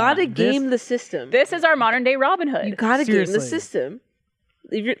time. gotta This- game the system. This is our modern day Robin Hood. You gotta game the Seriously. system.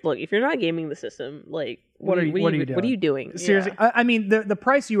 If you're not gaming the system, like What are you What are doing? you doing? Seriously, I mean the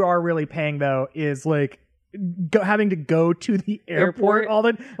price you are really paying though is like having to go to the airport Airport? all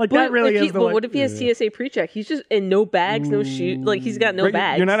the that really is the But like, what if he has TSA pre-check? He's just in no bags, no shoe. Like he's got no Right,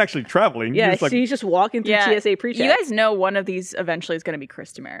 bags. You're not actually traveling. Yeah, You're just like, so he's just walking through TSA pre-check. You guys know one of these eventually is going to be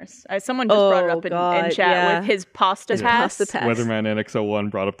Chris Damaris. Someone just brought it Oh, up in God, chat yeah. with his pasta His pass, pasta pass. Weatherman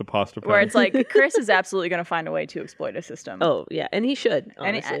NX01 brought up the pasta where pass. it's like Chris is absolutely going to find a way to exploit a system. Oh yeah, and he should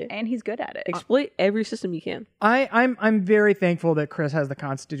and, honestly and he's good at it. exploit every system you can. I'm very thankful that Chris has the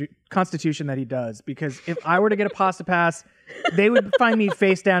constitution that he does, because if I were to get a pasta pass, they would find me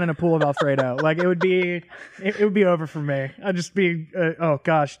face down in a pool of Alfredo. Like it would be over for me. I'd just be oh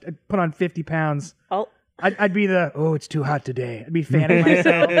gosh, I'd put on 50 pounds. I'd be it's too hot today. I'd be fanning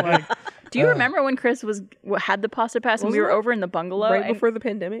myself. Like, Do you remember when Chris had the pasta pass and we were over in the bungalow right before the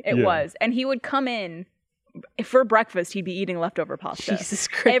pandemic? It was, and he would come in for breakfast. He'd be eating leftover pasta. Jesus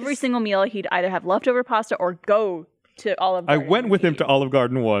Christ! Every single meal, he'd either have leftover pasta or go to Olive I Garden. went with him to Olive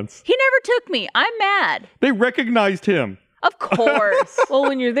Garden once. He never took me. I'm mad. They recognized him. Of course. Well,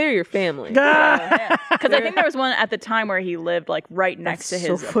 when you're there, you're family. Because I think there was one at the time where he lived like right next to his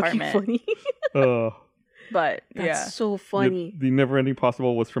so fucking apartment. funny. But That's so funny. The Never Ending Pasta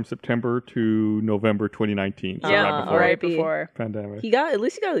Bowl was from September to November 2019. So yeah, right before. pandemic. At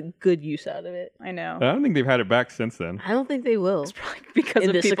least he got a good use out of it. I know. I don't think they've had it back since then. I don't think they will. Because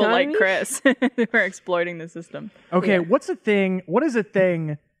In of this people economy? like Chris who are exploiting the system. okay, Yeah. what is a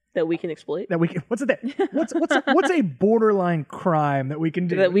thing That we can exploit. that we can, what's a borderline crime that we can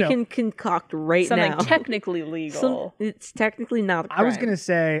do? That we No, can concoct right Something now. technically legal. It's technically not a crime. I was gonna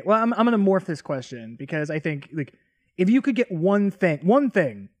say, well, I'm gonna morph this question because I think like if you could get one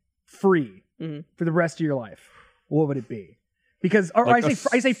thing free for the rest of your life, what would it be? Because Like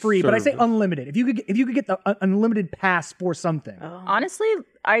I say free, but I say service. unlimited. If you could get the unlimited pass for something, Honestly,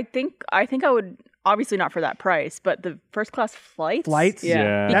 I think I would, obviously not for that price, but the first class flights.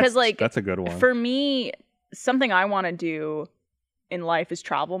 Yeah. Because that's a good one. for me, something I want to do in life is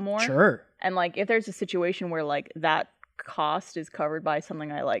travel more. sure. And like if there's a situation where like that cost is covered by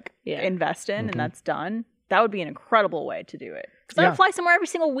something I like invest in and that's done, that would be an incredible way to do it. Because I Yeah. would fly somewhere every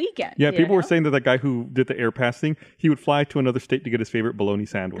single weekend. Yeah, people were know? saying that guy who did the air pass thing, he would fly to another state to get his favorite bologna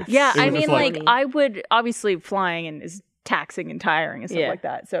sandwich. Yeah, It I was mean, just like, I would obviously flying is taxing and tiring and stuff Yeah. like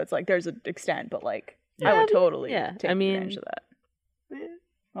that. So it's like there's an extent, but like I would totally take advantage of that.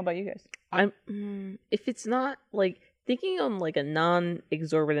 How about you guys? If it's not like thinking on like a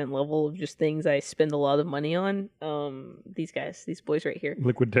non-exorbitant level of just things I spend a lot of money on, these boys right here.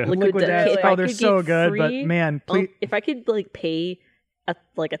 Liquid Death. Liquid Death. If Oh, I they're could so get good, but free, man, please. if I could like pay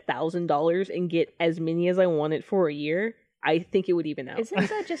 $1,000 and get as many as I wanted for a year, I think it would even out. Isn't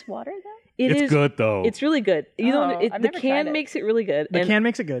that just water though? It's good though. It's really good. You Oh, know, I've the never tried can it. makes it really good. The and can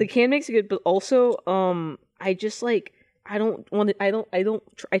makes it good. The can makes it good, but also, I just like I don't want to.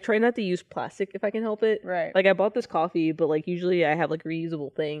 I try not to use plastic if I can help it. Right. Like I bought this coffee, but like usually I have like a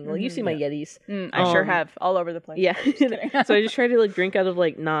reusable thing. Like you see my Yetis. I sure have all over the place. Yeah. So I just try to like drink out of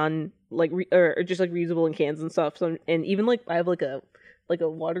like or just like reusable in cans and stuff. So and even like I have like a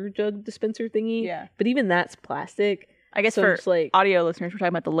water jug dispenser thingy. Yeah. But even that's plastic. I guess So for it's like- audio listeners, we're talking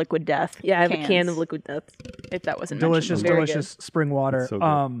about the Liquid Death. Yeah, I have a can cans, of Liquid Death. If that wasn't delicious, mentioned. Very delicious spring water. So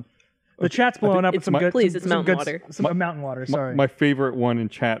good. The chat's blowing up with it's some my- good. please, some, it's some mountain good, water. Some mountain water. Sorry. My favorite one in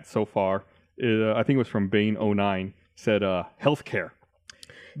chat so far, is, I think it was from Bane09, said healthcare.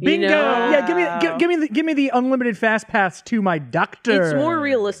 Bingo! know- Yeah, give me the unlimited fast pass to my doctor. It's more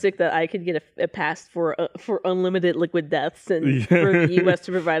realistic that I could get a pass for unlimited liquid deaths and for the U.S.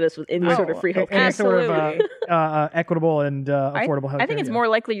 to provide us with any sort of free health care. Any sort of Absolutely. equitable and affordable health. I think it's more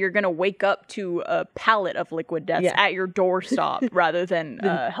likely you're going to wake up to a pallet of Liquid Deaths Yeah. at your doorstop rather than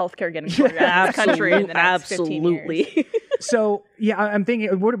healthcair getting sorted out in this country in the next 15 years. Absolutely. So yeah, I'm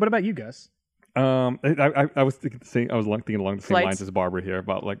thinking. What about you, Gus? I was thinking along the same Flights? lines as Barbara here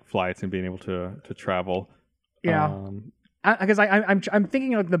about like flights and being able to travel. Yeah. Because I'm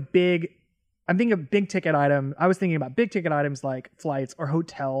thinking of the big. I'm thinking of big ticket item. I was thinking about big ticket items like flights or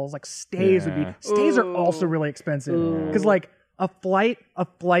hotels. Like stays would be. Yeah. Stays are also really expensive because like a flight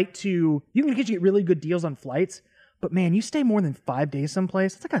to you can get really good deals on flights. But man, you stay more than 5 days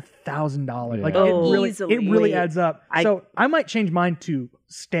someplace, it's like $1,000. Like Oh, it really Wait. adds up. So I might change mine to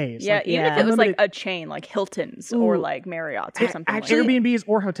stays. Yeah, Like, even if yeah. it was like Unlimited- a chain, like Hilton's or like Marriott's or something like that. Airbnbs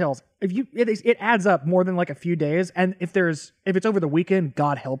or hotels. It adds up more than like a few days, and if it's over the weekend,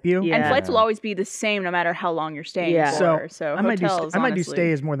 God help you. Yeah. And flights will always be the same no matter how long you're staying Yeah. for. So I might do hotels, I might do honestly.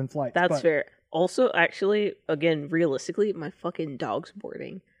 stays more than flights. That's but- fair. Also, actually, again, realistically, my fucking dog's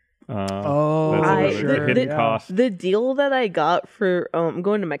boarding. Oh, that's I- another sure. hidden yeah. cost. The deal that I got for I'm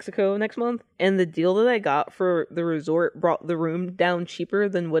going to Mexico next month, and the deal that I got for the resort brought the room down cheaper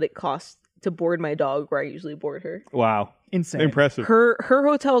than what it costs to board my dog where I usually board her. Wow, Insane. impressive. Her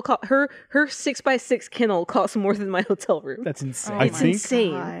hotel her 6x6 kennel costs more than my hotel room. That's insane. I Oh my think-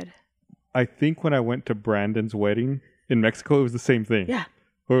 insane. God. I think when I went to Brandon's wedding in Mexico, it was the same thing. Yeah.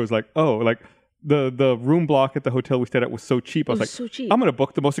 Where it was like, oh, like the room block at the hotel we stayed at was so cheap. I was like, so cheap. I'm gonna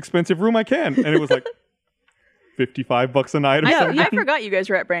book the most expensive room I can, and it was like $55 a night or something. I forgot you guys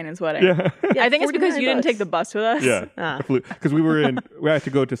were at Brandon's wedding. Yeah. I think it's because you didn't $49. take the bus with us. Yeah. Ah. Because we had to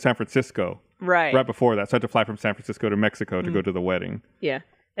go to San Francisco Right. before that. So I had to fly from San Francisco to Mexico to go to the wedding. Yeah.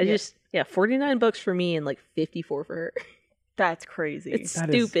 $49 for me and like 54 for her. That's crazy. It's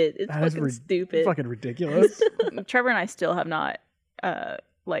That is- stupid. It's that is fucking stupid. Fucking ridiculous. Trevor and I still have not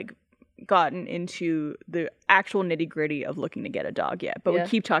like gotten into the actual nitty gritty of looking to get a dog yet, but Yeah. we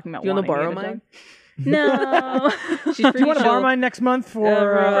keep talking about You wanna wanting to borrow get a mine? dog. No. She's Do you pretty want to borrow chill. mine next month for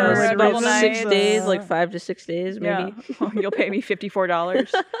for like a couple reasons? 6 nights. days, like 5 to 6 days, maybe. Yeah. You'll pay me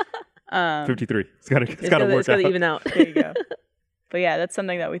 $54. 53. It's got to work It's gotta out. even out. There you go. But yeah, that's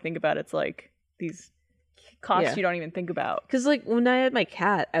something that we think about. It's like these costs Yeah. you don't even think about. Because like when I had my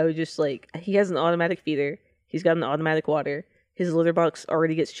cat, I would just like he has an automatic feeder. He's got an automatic water. His litter box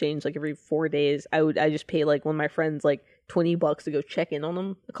already gets changed like every 4 days. I just pay like one of my friends like $20 to go check in on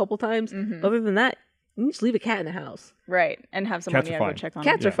him a couple times. Mhm. Other than that, you can just leave a cat in the house. Right. And have someone Cats are go fine. check on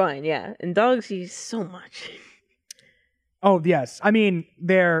Cats them. are fine, yeah, and dogs he's so much. Oh yes, I mean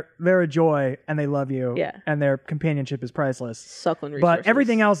they're a joy and they love you. Yeah. and their companionship is priceless. Suck on resources. But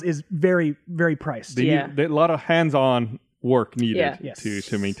everything else is very very priced. Yeah. A lot of hands-on work needed Yeah. Yes.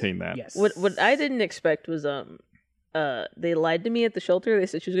 to maintain that. Yes. What I didn't expect was they lied to me at the shelter. They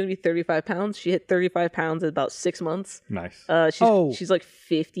said she was gonna be 35 pounds. She hit 35 pounds in about 6 months. Nice. She's like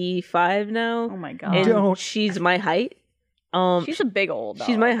 55 now. Oh my god. and Don't. she's my height. She's a big old dog.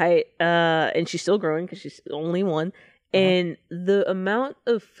 She's my height, and she's still growing because she's only one. And the amount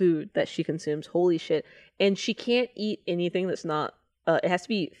of food that she consumes, holy shit! And she can't eat anything that's not. It has to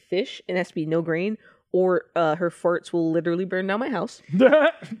be fish, and it has to be no grain, or her farts will literally burn down my house.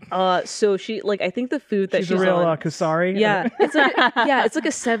 So she like I think the food that She's she's a real on. Kusari. Yeah, it's like it's like a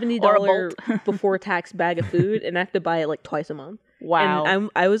 $70 Or a before tax bag of food, and I have to buy it like twice a month. Wow. And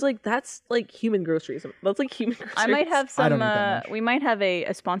I was like, that's like human groceries. That's like human groceries. I might have I don't some. eat that much. We might have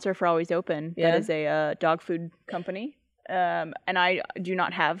a sponsor for Always Open. Yeah? That is a dog food company. And I do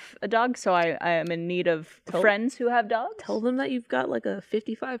not have a dog, so I am in need of friends who have dogs. Tell them that you've got like a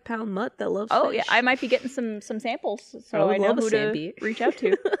 55-pound mutt that loves Oh fish. yeah, I might be getting some samples, I so would I know love a who to Sambi. reach out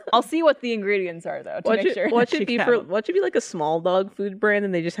to. I'll see what the ingredients are though to Watch make it, sure. watch that it she be can for have watch it be like a small dog food brand,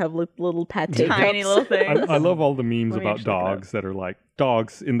 and they just have little pate tiny cups. little things. I love all the memes Let me about actually look it up. dogs that are like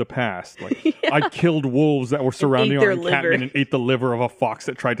dogs in the past. Like I killed wolves that were surrounding ate our their encampment liver. and ate the liver of a fox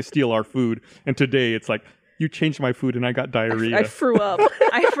that tried to steal our food. And today it's like you changed my food and I got diarrhea. I threw up.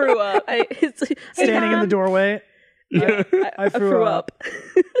 I threw up. Standing in the doorway. I threw up.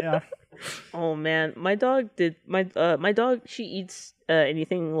 Yeah. Oh man, my dog did my dog. She eats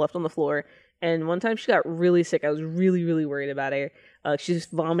anything left on the floor, and one time she got really sick. I was really worried about her. She was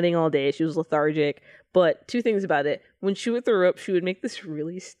vomiting all day. She was lethargic. But two things about it: when she would throw up, she would make this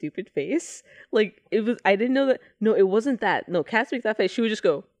really stupid face. Like it was. I didn't know that. No, it wasn't that. No, cats make that face. She would just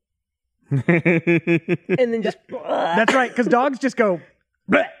go and then just. That's right, because dogs just go,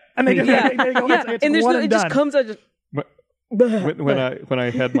 "Bleh," and they just Yeah. they go, Yeah, it's and there's one no, and it just done. comes out just. when I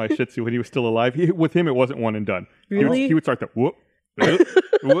had my Shih Tzu when he was still alive, with him it wasn't one and done. Really? He would start the whoop.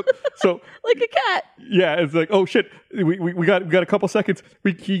 Whoop. So Like a cat. yeah, it's like oh shit, we got a couple seconds.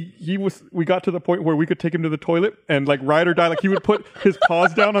 We got to the point where we could take him to the toilet and like ride or die. Like he would put his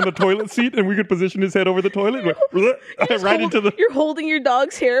paws down on the toilet seat and we could position his head over the toilet. Right into the You're holding your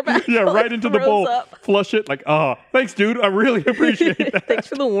dog's hair back. yeah, while right it into the throws bowl. up. Flush it. Like thanks, dude. I really appreciate that. Thanks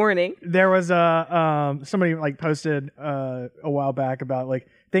for the warning. There was somebody like posted a while back about like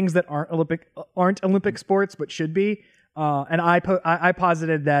things that aren't Olympic sports but should be. And I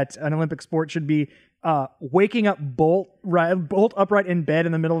posited that an Olympic sport should be waking up bolt upright in bed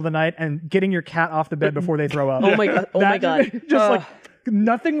in the middle of the night and getting your cat off the bed before they throw up. Oh my god. Oh my god. Just like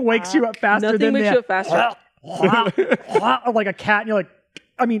nothing wakes you up faster Nothing than makes that. you up faster. Like a cat, and you're like,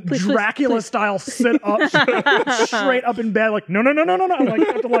 I mean, Please, Dracula please. style, sit up straight up in bed, like no. I'm like, you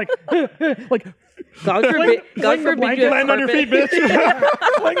have to like God forbid. God the forbid blanket, you have Land on your feet, carpet.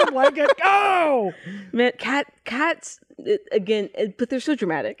 bitch. fling the blanket, go. Man, cats again, but they're so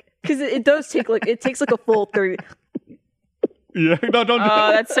dramatic because it does take like it takes like a full 30. Yeah, no, don't do Oh,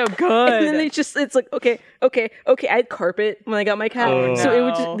 that. that's so good. And then it's like okay. I had carpet when I got my cat, Oh. so it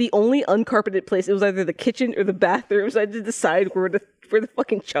was No. just the only uncarpeted place. It was either the kitchen or the bathroom. So I had to decide where to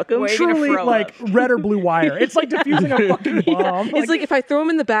fucking chuck them. Wait. You're gonna Truly throw like red or blue wire. It's like diffusing a fucking bomb. It's like if I throw him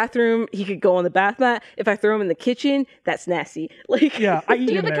in the bathroom, he could go on the bath mat. If I throw him in the kitchen, that's nasty. Like yeah, I eat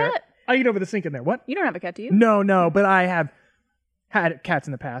you in have a there. cat? I eat over the sink in there. What? You don't have a cat, do you? No, but I have had cats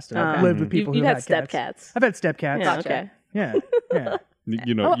in the past. And I've lived with people you've who had step cats. cats. I've had step cats. Yeah, okay. Yeah.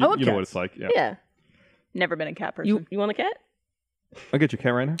 You know, I love you know what cats. it's like. Yeah. Yeah. Never been a cat person. You want a cat? I'll get your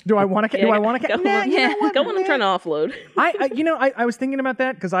cat right now. Do I want a cat? Do I want a cat? Go Nah, on, you know what, go on, I'm man? trying to offload. I was thinking about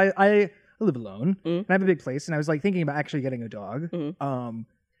that because I live alone and I have a big place, and I was like thinking about actually getting a dog.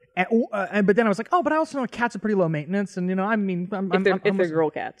 But then I was like, oh, but I also know cats are pretty low maintenance, and I mean, If they're girl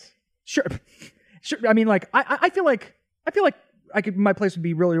cats. sure. I mean, like I feel like my place would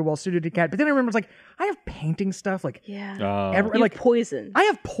be really well suited to cat. But then I remember it's like I have painting stuff, like Yeah. every, You like poison. I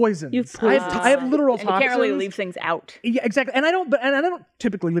have poisons. You've I have literal And you toxins. can't really leave things out. Yeah, exactly. And I don't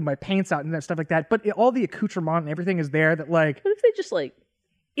typically leave my paints out and that stuff like that. But all the accoutrement and everything is there. That like What if they just like?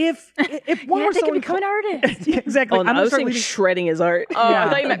 if one Yeah, were they could someone become an artist. yeah, exactly. Oh, no, I'm I gonna was start saying leaving. shredding his art. Oh, I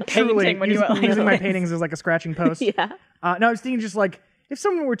thought you meant truly, painting when you using, went like using my this. paintings as like a scratching post. Yeah. No, I was thinking just like if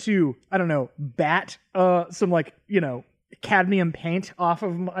someone were to, I don't know, bat some like cadmium paint off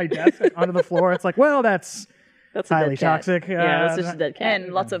of my desk onto the floor. It's like, well, that's That's a highly dead cat. toxic. Yeah, that's just a dead cat.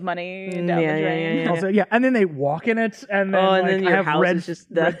 And lots of money down yeah, the yeah, drain. yeah, yeah. also, yeah. And then they walk in it, and then, Oh, and like, then I your have house red, is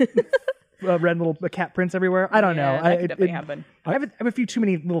just that. red little cat prints everywhere. I don't know. Yeah, that could definitely happen. I have a few too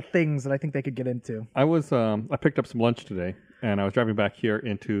many little things that I think they could get into. I picked up some lunch today, and I was driving back here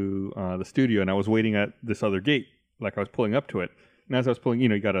into the studio, and I was waiting at this other gate, like I was pulling up to it. And as I was pulling,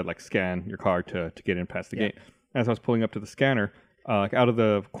 you gotta like scan your card to get in past the gate. As I was pulling up to the scanner, like out of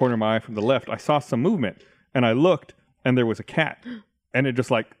the corner of my eye from the left, I saw some movement, and I looked, and there was a cat, and it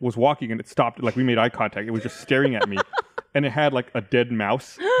just like was walking, and it stopped. Like we made eye contact. It was just staring at me, and it had like a dead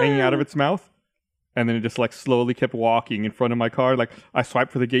mouse hanging out of its mouth. And then it just like slowly kept walking in front of my car. Like I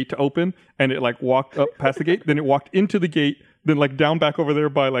swiped for the gate to open, and it like walked up past the gate. Then it walked into the gate, then like down back over there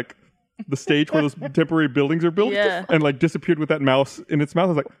by like the stage where those temporary buildings are built, Yeah. and like disappeared with that mouse in its mouth. I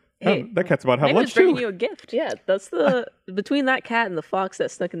was like, Hey, that cat's about to have Maybe lunch it's bringing too. you a gift. Yeah, that's the between that cat and the fox that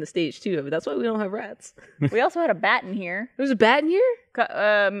snuck in the stage too. I mean, that's why we don't have rats. We also had a bat in here There's a bat in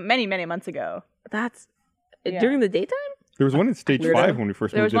here. many, many months ago. That's Yeah. during the daytime. There was one in stage Weirdo. 5 when we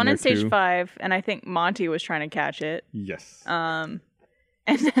first There moved was one in there stage too. 5, and I think Monty was trying to catch it. Yes. And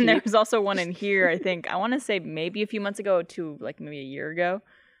then there was also one in here, I think. I want to say maybe a few months ago to like maybe a year ago.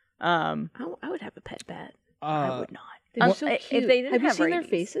 I would have a pet bat. I would not. They're so if cute. they didn't have you have seen their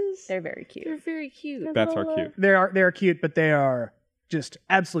rabies, faces? They're very cute. They're very cute. Bats are cute. They are cute, but they are just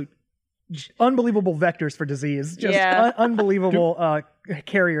absolute unbelievable vectors for disease. Just Yeah. unbelievable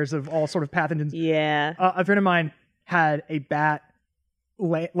carriers of all sort of pathogens. Yeah. A friend of mine had a bat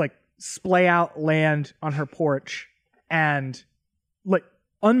splay out land on her porch and like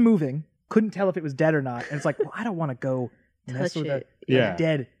unmoving, couldn't tell if it was dead or not. And it's like, well, I don't want to go mess Touch with it. a Yeah.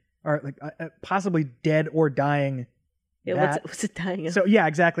 dead or like possibly dead or dying Yeah. bat. What's it dying of? So yeah,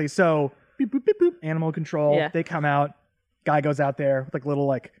 exactly. So beep, boop, beep, boop, animal control. Yeah. They come out. Guy goes out there with like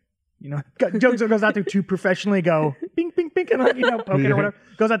little Jones goes out there to professionally go ping, ping, ping, and poke it or whatever.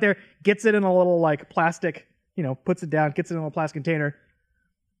 Goes out there, gets it in a little like plastic, puts it down, gets it in a little plastic container,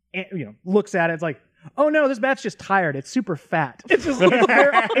 and looks at it. It's like, oh no, this bat's just tired. It's super fat. It's just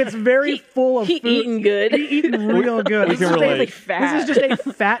it's very full of He food. eating good. He eating real good. We This can is, relate. this is just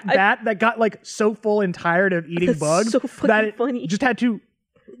a fat bat that got like so full and tired of eating That's bugs so fucking that it funny. just had to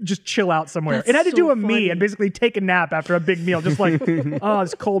just chill out somewhere. That's It had to so do a me funny. and basically take a nap after a big meal, just like, oh,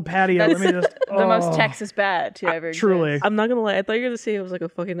 this cold patio. That's Let me just the most oh. Texas bat to ever exist. Truly. I'm not gonna lie. I thought you were gonna say it was like a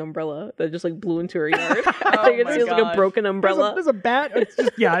fucking umbrella that just like blew into her yard. I thought you were gonna my say it was like a gosh. broken umbrella. There's a bat. It's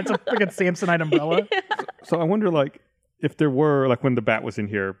just it's a freaking Samsonite umbrella. So I wonder, like, if there were, like, when the bat was in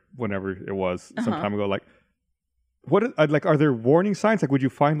here, whenever it was, some time ago, like, are there warning signs? Like, would you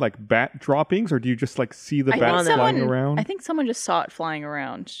find like bat droppings, or do you just like see the I bat think flying someone- around? I think someone just saw it flying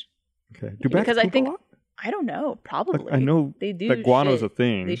around. Okay. Do bats because I poop a think- lot? I don't know. Probably. Like, I know They do that guano's shit. a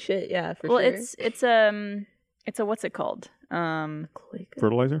thing. They shit, yeah, for Well, sure. it's a what's it called?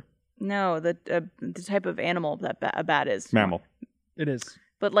 Fertilizer? No, the type of animal that a bat is. Mammal. It is.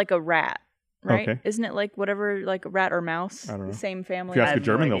 But like a rat, right? Okay. Isn't it like whatever, like a rat or mouse? I don't know. The same family. If you ask I a have no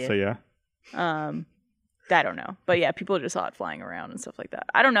German, they'll idea. say yeah. I don't know, but yeah, people just saw it flying around and stuff like that.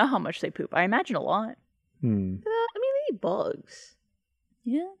 I don't know how much they poop. I imagine a lot. I mean, they eat bugs.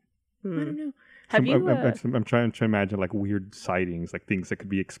 Yeah, I Hmm. don't know. Have you? I'm trying to imagine like weird sightings, like things that could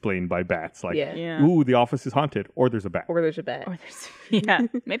be explained by bats. Like, Yeah. yeah. ooh, the office is haunted, or there's a bat. Or there's a bat. Or there's, yeah,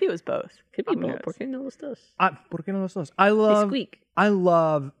 maybe it was both. Could be Who both. knows? ¿Por qué no los dos? ¿Por qué no los dos? I They love. squeak. I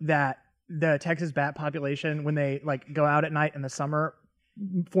love that the Texas bat population, when they like go out at night in the summer,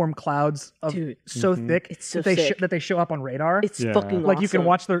 form clouds of Dude. so thick It's so that sick. that they show up on radar. It's Yeah. fucking like you can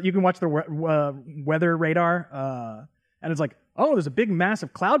awesome. watch their weather radar. and it's like, oh, there's a big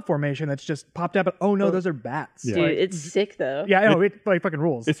massive cloud formation that's just popped up. Oh no, those are bats. Yeah. Dude, Like, it's sick though. yeah, I know it like fucking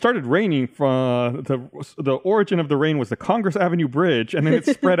rules. It started raining from the origin of the rain was the Congress Avenue Bridge, and then it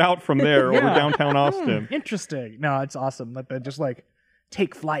spread out from there over Yeah. downtown Austin. Interesting. No, it's awesome. Like they just like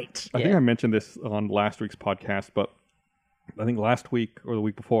take flight. I think I mentioned this on last week's podcast, but I think last week or the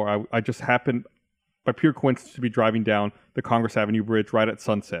week before, I just happened by pure coincidence to be driving down the Congress Avenue Bridge right at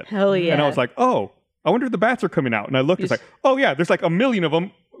sunset. Hell yeah. And I was like, oh, I wonder if the bats are coming out. And I looked, it's like, oh yeah, there's like a million of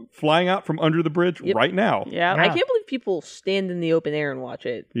them flying out from under the bridge right now. Yeah. I can't believe people stand in the open air and watch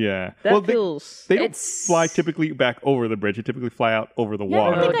it. Yeah. That they feels. don't fly typically back over the bridge. They typically fly out over the Yeah, I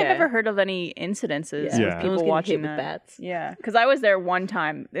water. don't think Okay. I've ever heard of any incidences Yeah. with No one's people getting watching hit with that. bats. Yeah, because I was there one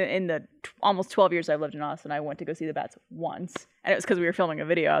time in the almost 12 years I've lived in Austin. I went to go see the bats once, and it was because we were filming a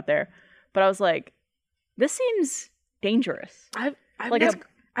video out there. But I was like, this seems dangerous. I've Like never,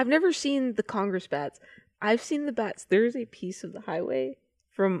 I've never seen the Congress bats. I've seen the bats. There's a piece of the highway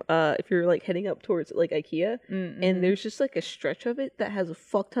from if you're like heading up towards like IKEA, and there's just like a stretch of it that has a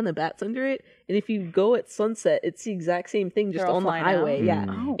fuck ton of bats under it. And if you go at sunset, it's the exact same thing, just They're all on the flying highway. out? Yeah,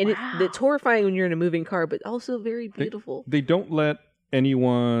 Oh, and wow. it's horrifying when you're in a moving car, but also very beautiful. They don't let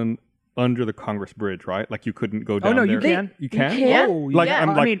anyone under the Congress Bridge, right? Like you couldn't go down no, there. you can. You can? can? Oh, Like, yeah.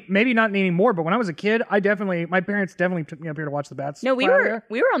 I'm I like- mean, maybe not anymore, but when I was a kid, my parents definitely took me up here to watch the bats. No, we fly were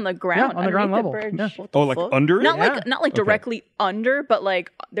there. on the ground. on the ground underneath level. bridge. Yeah. Oh, like fuck? under it? Not Yeah. like Okay. directly under, but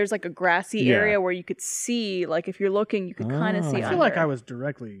like there's like a grassy Yeah. area where you could see. Like if you're looking, you could kind of Oh. see. I feel under. like I was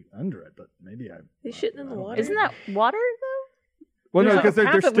directly under it, but maybe I. They shitting in the water. Isn't that water though? Well, no, There's because a they're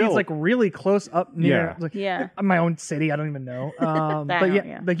path that still. leads like really close up near Yeah. like, Yeah. my own city. I don't even know. But That, yeah,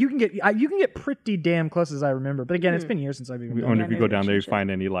 yeah. like you can get pretty damn close as I remember. But again, it's been years since I've even I been wonder if you maybe go we down there, you should. find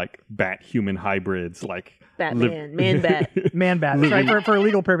any like bat human hybrids, like Batman, man bat, man bat. That's right. For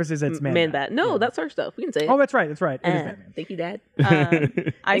legal purposes, it's man, bat? No, that's our stuff. We can say it. Oh, that's right. That's right. It is Batman. Thank you, Dad.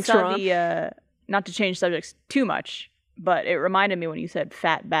 I Thanks, saw Ron. the not to change subjects too much, but it reminded me when you said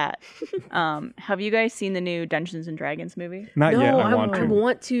fat bat. Have you guys seen the new Dungeons and Dragons movie? Not No, yet. I I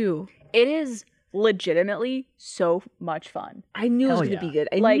want to. It is legitimately so much fun. I knew it was Hell going to yeah. be good.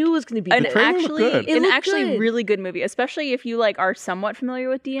 I Like, knew it was going to be An good. trailer looked good. an looked actually good. really good movie, especially if you like are somewhat familiar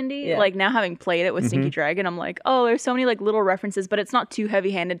with D&D. Yeah. Like now having played it with Stinky Dragon, I'm like, oh, there's so many like little references, but it's not too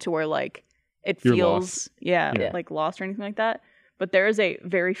heavy-handed to where like it You're feels lost. yeah, like lost or anything like that. But there is a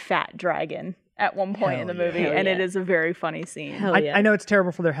very fat dragon at one point in the Hell yeah. movie, Hell and it yeah. is a very funny scene. Hell yeah. I know it's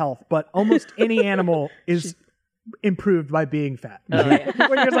terrible for their health, but almost any animal is improved by being fat. Oh, yeah.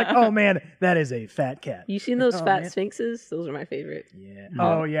 When you're just like, oh man, that is a fat cat. You seen those Oh, fat man. sphinxes? Those are my favorite. Yeah.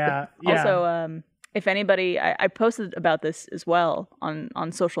 Oh yeah. Yeah. Also, if anybody, I posted about this as well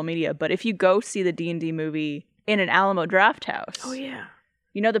on social media. But if you go see the D&D movie in an Alamo Draft House, Oh yeah.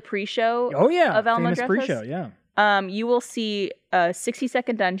 you know the pre-show oh yeah. of Alamo Famous Draft pre-show. House? Yeah. You will see a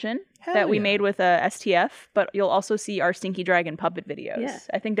 60-second dungeon Hell that we yeah. made with STF, but you'll also see our Stinky Dragon puppet videos. Yeah.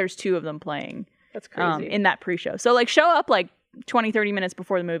 I think there's 2 of them playing That's crazy. in that pre-show. So like show up like 20-30 minutes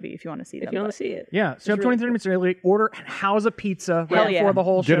before the movie if you want to see them. if you want but- to see it. Yeah. So 20-30 minutes early, order and house a pizza Hell right yeah. before the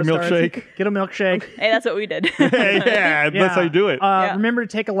whole Get show a starts. milkshake. Get a milkshake. Hey, that's what we did. yeah, that's how you do it. Yeah. Remember to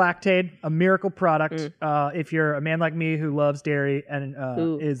take a Lactaid, a miracle product. If you're a man like me who loves dairy and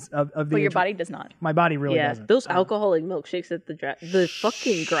Ooh. is of the But your age- body does not. my body really Yeah, doesn't. those alcoholic milkshakes at the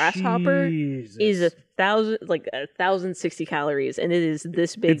fucking grasshopper Jesus. is 1,060 calories, and it is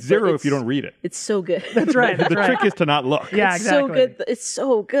this big. it's but 0 if you don't read it. It's so good. That's right. That's The right. trick is to not look. Yeah, It's exactly. so good. It's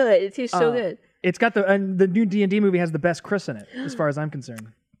so good. It tastes so good. It's got the new D&D movie has the best Chris in it, as far as I'm concerned.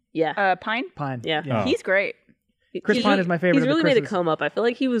 Yeah. Pine? Pine. Yeah. Oh. He's great. Chris He's Pine really- is my favorite He's of the really made a Chris's. come up. I feel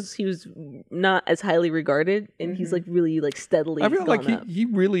like he was not as highly regarded, and he's like really like steadily. I feel like gone up. he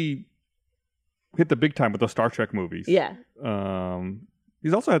really hit the big time with those Star Trek movies. Yeah.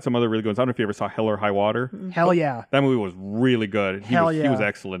 He's also had some other really good ones. I don't know if you ever saw Hell or High Water. Hell yeah. That movie was really good. He Hell was, yeah. He was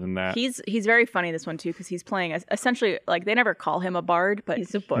excellent in that. He's very funny in this one too because he's playing essentially like they never call him a bard, but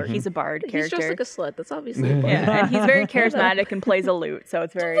He's a bard. He's a bard He's character. just like a slut. That's obviously a bard. yeah, and he's very charismatic and plays a lute, so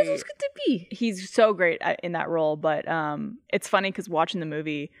it's That's very. what it's good to be. He's so great in that role, but it's funny because watching the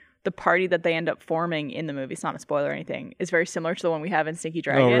movie, the party that they end up forming in the movie, it's not a spoiler or anything, is very similar to the one we have in Stinky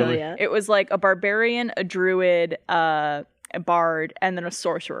Dragon. really? Yeah. It was like a barbarian, a druid, a bard, and then a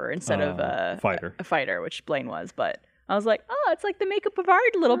sorcerer instead of a fighter, which Blaine was. But I was like, oh, it's like the makeup of our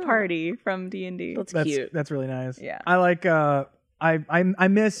little party from D&D. That's That's cute. that's really nice. Yeah. I like I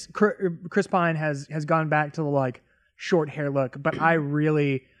miss Chris Pine has gone back to the like short hair look, but I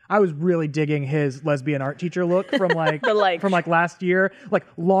was really digging his lesbian art teacher look from like The, like- from like last year, like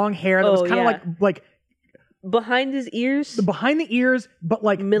long hair that was Oh, kind of yeah. like behind his ears. behind the ears, but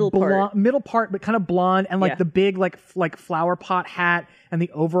like Middle part. middle part, but kind of blonde, and like Yeah. the big like flower pot hat and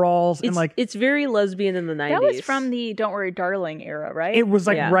the overalls, and like it's very lesbian in the 90s. That was from the Don't Worry Darling era, right? it was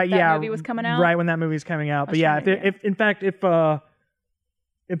like Yeah. right, That yeah, movie was coming out? right when that movie was coming out. But was yeah, trying to- if in fact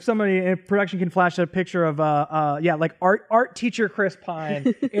if somebody in production can flash a picture of like art teacher Chris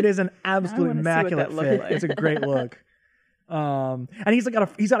Pine, it is an absolute wanna see what immaculate that looked fit. like. It's a great look. And he's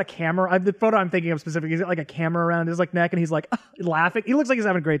got a camera. The photo I'm thinking of specifically, he's got like a camera around his like neck, and he's like laughing. He looks like he's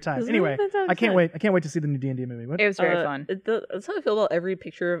having a great time. Doesn't Anyway, he? That I can't sounds wait. I can't wait to see the new D&D movie. What? It was very fun. That's how I feel about every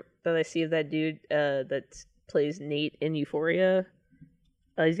picture that I see of that dude that plays Nate in Euphoria.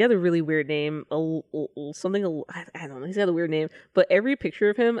 He's got a really weird name. I don't know. He's got a weird name. But every picture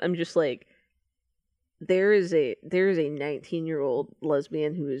of him, I'm just like, there is a 19-year-old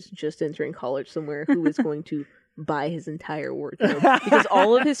lesbian who is just entering college somewhere who is going to buy his entire wardrobe because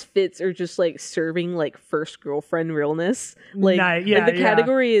all of his fits are just like serving like first girlfriend realness. Like, Yeah, like the yeah.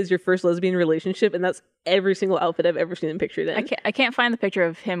 category is your first lesbian relationship, and that's every single outfit I've ever seen him pictured in. I can't find the picture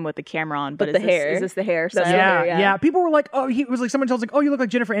of him with the camera on, but But the is this, hair. is this the hair? That's So- the Yeah, hair, yeah, yeah. People were like, "Oh, he was like someone tells like, oh, you look like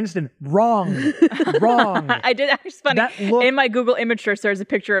Jennifer Aniston." Wrong, wrong. I did. It's funny. That look- In my Google image search, there's a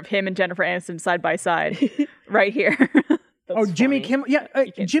picture of him and Jennifer Aniston side by side, right here. Oh, Jimmy Kimmel. Yeah,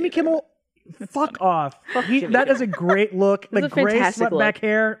 Jimmy Kimmel. Fuck off. That is a great look. The a gray fantastic swept back look.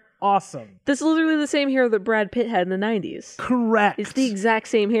 hair. Awesome. That's literally the same hair that Brad Pitt had in the 90s. Correct. It's the exact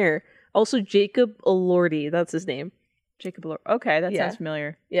same hair. Also, Jacob Elordi, that's his name. Jacob Elordi. Okay, that Yeah. sounds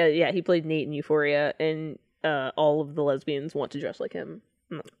familiar. Yeah, he played Nate in Euphoria, and all of the lesbians want to dress like him.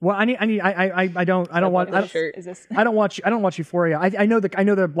 Well, I don't want. That shirt. Is this? I don't watch Euphoria. I know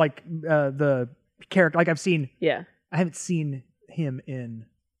the like the character. Like I've seen. Yeah, I haven't seen him in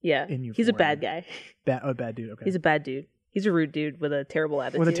yeah. In He's a Euphoria. bad guy. bad dude. Okay. He's a bad dude. He's a rude dude with a terrible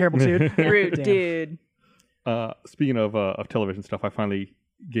attitude. with a terrible suit. Rude Damn. dude. Speaking of television stuff, I finally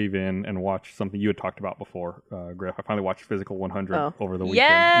gave in and watched something you had talked about before, Griff. I finally watched Physical 100 Oh. over the weekend.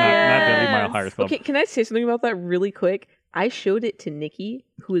 Not Deadly Mile Yes. Higher Club. Okay, can I say something about that really quick? I showed it to Nikki,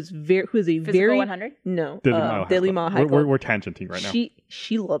 who is a Physical very 100? no Deadly Mile High Deadly Club. Mile High We're, Club. we're tangenting right now.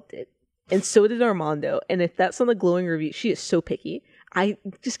 She loved it, and so did Armando. And if that's on the glowing review, she is so picky. I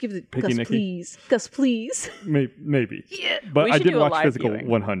just give it Picky Gus, Nikki? Gus, please. Maybe. Yeah. But We I should did do a watch live Physical viewing.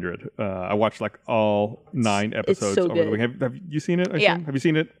 100. I watched like all 9 episodes so over good. the weekend. Have you seen it? I Yeah. assume? Have you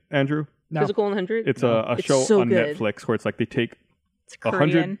seen it, Andrew? No. Physical 100. It's a It's show so on good. Netflix where it's like they take It's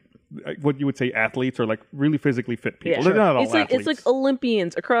 100 Korean. what you would say athletes or like really physically fit people. Yeah. They're not all It's like athletes. it's like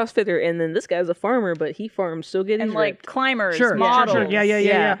Olympians, a CrossFitter, and then this guy's a farmer, but he farms so good And he's like ripped. climbers, Sure, models. sure.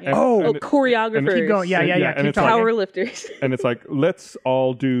 Yeah. And- Oh, and Oh, it- choreographers. keep going. Yeah. and Keep it's talking. like- Power lifters. and it's like let's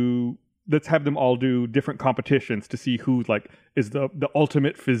have them all do different competitions to see who like is the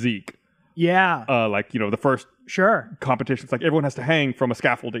ultimate physique. Yeah. Like the first Sure. competitions, like everyone has to hang from a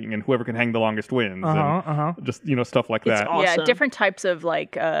scaffolding, and whoever can hang the longest wins, and just stuff like It's that. awesome. Yeah, different types of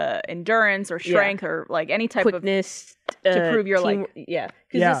like endurance or strength or like any type of Quickness to prove you're, team- like, yeah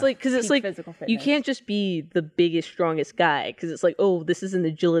Yeah. because it's peak like physical you fitness. can't just be the biggest strongest guy because it's like, oh, this is an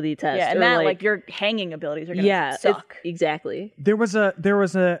agility test. yeah, and or that like your hanging abilities are gonna yeah suck. exactly. There was a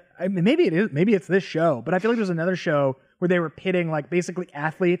I mean, maybe it's this show, but I feel like there's another show where they were pitting like basically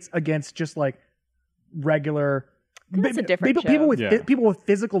athletes against just like regular That's a different people show. with Yeah. people with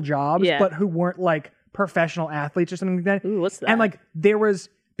physical jobs, Yeah. but who weren't like professional athletes or something like that. Ooh, what's that? And like there were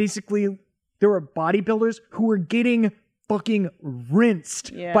bodybuilders who were getting fucking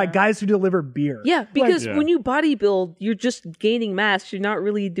rinsed Yeah. by guys who deliver beer. Yeah, because Yeah. when you bodybuild, you're just gaining mass. You're not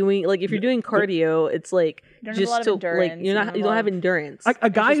really doing like if you're doing cardio, it's like don't have a just lot of to endurance, like you you have a don't lot have of- endurance. A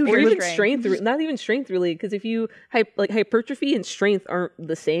guy who or even strength. strength, not even strength really, because if you hypertrophy and strength aren't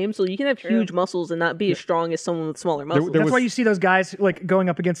the same, so you can have huge muscles and not be as strong as someone with smaller muscles. there That's was- why you see those guys like going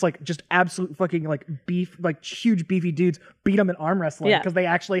up against like just absolute fucking like beef, like huge beefy dudes beat them in arm wrestling Yeah. because they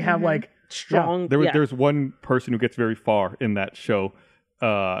actually have like strong. There's one person who gets very far in that show,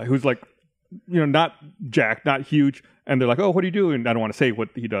 who's like, not jacked, not huge, and they're like, "Oh, what do you do?" And I don't want to say what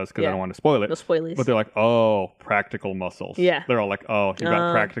he does because I Yeah. don't want to spoil it. No spoilies. But they're like, "Oh, practical muscles." Yeah. they're all like, "Oh, you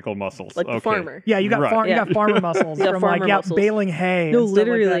got practical muscles." like okay. the farmer. Yeah, you got Right. you got farmer muscles You got from farmer like muscles. baling hay. No, and stuff like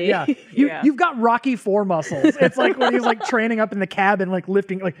that. literally. Yeah, Yeah. you've got Rocky IV muscles. It's like when he's like training up in the cabin, like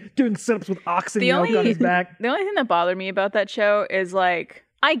lifting, like doing sit-ups with oxen The yoke on only- his back. The only thing that bothered me about that show is like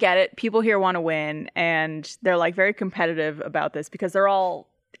I get it. People here want to win and they're like very competitive about this because they're all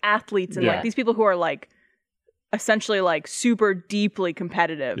athletes and Yeah. like these people who are like essentially like super deeply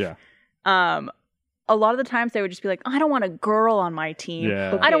competitive. Yeah. a lot of the times they would just be like, I don't want a girl on my team.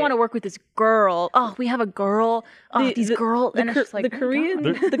 Yeah. I don't want to work with this girl. Oh, we have a girl. Oh, these girls. And it's just like, the Korean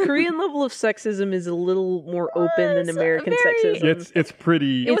oh my God. the Korean level of sexism is a little more open than It's American very- sexism. It's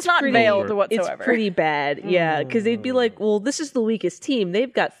pretty. It was not pretty- veiled It's whatsoever. It's pretty bad, yeah, because they'd be like, well, this is the weakest team.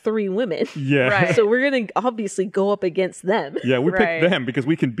 They've got 3 women. Yeah. Right. So we're going to obviously go up against them Yeah, we Right. picked them because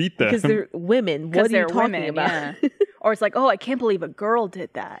we can beat them. because they're women. Because What are you they're talking women, about? yeah. Or it's like, oh, I can't believe a girl did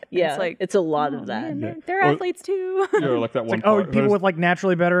that. And Yeah, it's like, it's a lot of oh, that. man, they're Or- athletes too. You know, like that one Like, oh, part. people There's- with like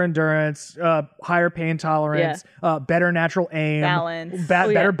naturally better endurance, higher pain tolerance, better natural aim, Balance. Oh,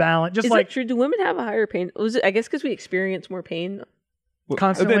 yeah. better balance. Just Is like that true? Do women have a higher pain? Was it? I guess because we experience more pain.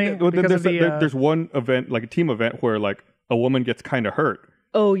 constantly because of there's one event, like a team event, where like a woman gets kind of hurt,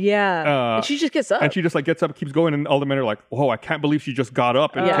 Oh yeah, Uh, and she just gets up. and she just like gets up, and keeps going, and all the men are like, "Oh, I can't believe she just got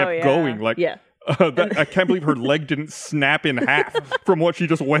up and Oh, kept yeah. going." Like, yeah, I can't believe her leg didn't snap in half from what she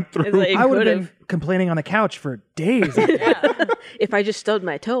just went through. It's like- I would have could've. been complaining on the couch for days. if I just stubbed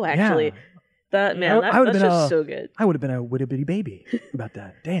my toe, actually, Yeah. that man, I that, would've that's been just a- so good. I would have been a witty bitty baby about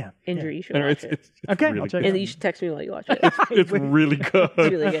that. Damn. Injury, you should Anyway, watch it's, it. it's Okay, really I'll check good. And you should text me while you watch it. It's really good.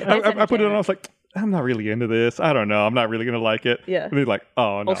 really good. I put it on. I was like, I'm not really into this. I don't know. I'm not really gonna like it. Yeah. And they're like,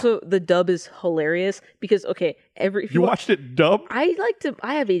 oh no. Also, the dub is hilarious because if you watched it dubbed? I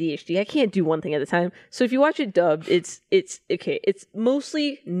have ADHD. I can't do one thing at a time. So if you watch it dubbed, it's okay. It's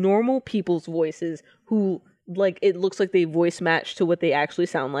mostly normal people's voices who like it looks like they voice match to what they actually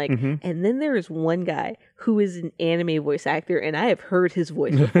sound like. Mm-hmm. And then there is one guy who is an anime voice actor, and I have heard his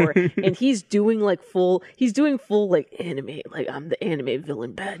voice before. And he's doing full like anime, like I'm the anime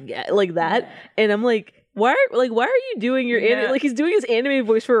villain bad guy, like that. And I'm like, why are you doing your anime? Yeah. Like he's doing his anime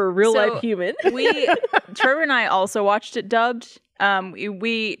voice for a real So, life human. Trevor and I also watched it dubbed.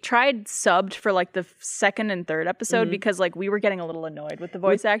 We tried subbed for like the second and third episode because like we were getting a little annoyed with the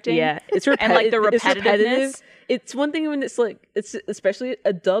voice acting. Yeah, it's and like the it's repetitiveness. It's one thing when it's especially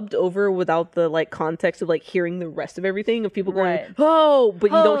a dubbed over without the like context of like hearing the rest of everything of people going Right. oh, but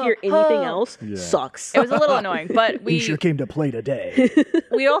you don't Oh, hear anything oh. else. Yeah. Sucks. It was a little annoying, but We we sure came to play today.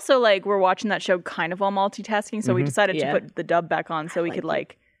 we also like were watching that show kind of while multitasking, so we decided Yeah. to put the dub back on so we could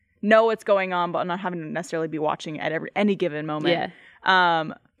like know what's going on, but not having to necessarily be watching at any given moment.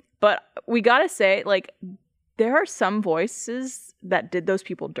 But we gotta say, like, there are some voices that did those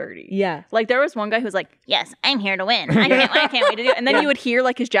people dirty. Yeah. Like there was one guy who was like, "Yes, I'm here to win. I can't wait to do it." And then you would hear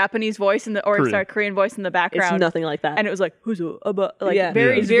like his Japanese voice Korean voice in the background. It's nothing like that. And it was like, "Who's like yeah,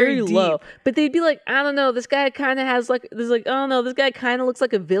 very it's very very deep. low. But they'd be like, I don't know, this guy kind of has like, this like, oh no, this guy kind of looks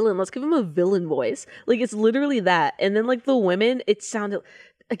like a villain. Let's give him a villain voice. Like it's literally that. And then like the women, it sounded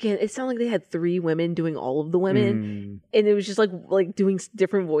like they had 3 women doing all of the women, and it was just like doing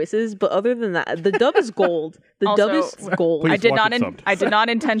different voices. But other than that, the dub is gold. The dub is Also, gold. Please I did watch not. it subbed. I did not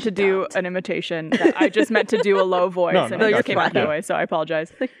intend to do an imitation. I just meant to do a low voice, No, and no, it you're just came out fine. that way. So I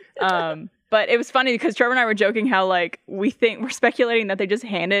apologize. But it was funny because Trevor and I were joking how like we're speculating that they just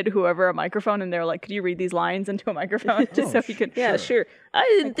handed whoever a microphone and they're like, "Could you read these lines into a microphone just so he could?" Yeah, sure. I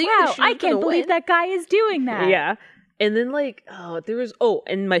didn't think Wow, that she I was can't gonna believe win. that guy is doing that. Yeah. And then like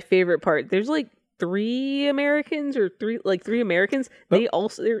and my favorite part, there's like 3 Americans. Even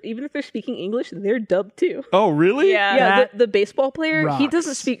if they're speaking English, they're dubbed too. Oh, really? Yeah. Yeah, That the baseball player, he rocks.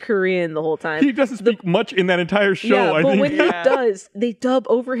 doesn't speak Korean the whole time. He doesn't speak much in that entire show. Yeah, I but think. when he does, they dub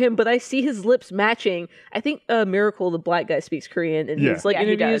over him. But I see his lips matching. I think Miracle, the black guy, speaks Korean in Yeah. his like Yeah,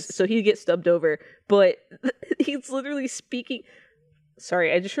 he interviews, does. so he gets dubbed over. But he's literally speaking.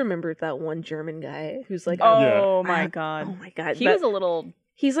 Sorry, I just remembered that one German guy who's like, Oh Yeah. my oh god. my god, He that- was a little.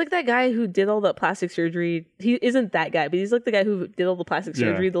 He's like that guy who did all the plastic surgery. He isn't that guy, but he's like the guy who did all the plastic Yeah.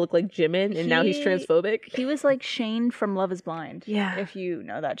 surgery to look like Jimin, and now he's He- transphobic. He was like Shane from Love Is Blind. Yeah. If you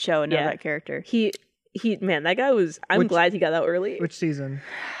know that show and know Yeah. that character. He man, that guy was. I'm Which- glad he got out early. Which season?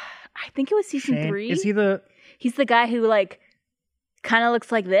 I think it was season Shane? 3. Is he the He's the guy who like kind of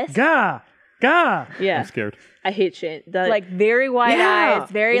looks like this. Gah? Yeah, I'm scared. I hate Shane. That, Like very wide Yeah. eyes,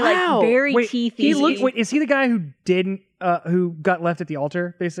 very Wow. like very Wait, teethy. is he the guy who didn't who got left at the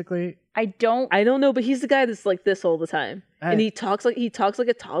altar basically? I don't. I don't know, but he's the guy that's like this all the time, I- and he talks like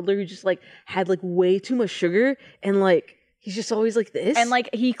a toddler who just like had like way too much sugar, and like he's just always like this. And like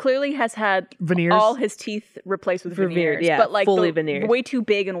he clearly has had Veneers? all his teeth replaced with Veneered, veneers, yeah, but like fully the- veneered. way too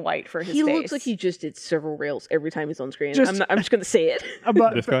big and white for his he face. looks like he just did several rails every time he's on screen. Just- I'm just gonna say it.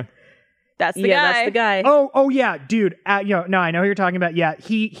 But This guy. That's the yeah, guy. that's the guy. oh yeah, dude. No, I know who you're talking about. Yeah,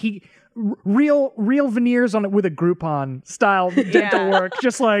 he real veneers on it with a Groupon style dental work.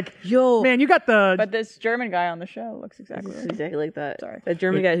 Just like, Yo. man, you got the. But this German guy on the show looks exactly It's like exactly like that. Sorry. That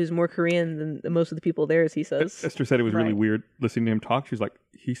German guy who's more Korean than most of the people there, as he says. Esther said it was really Right. weird listening to him talk. She was like,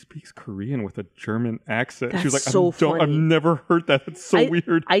 he speaks Korean with a German accent. She was like, That's so I've funny. never heard that. It's so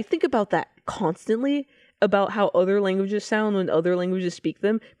weird. I think about that constantly, about how other languages sound when other languages speak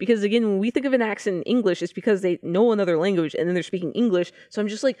them. Because again, when we think of an accent in English, it's because they know another language and then they're speaking English. So I'm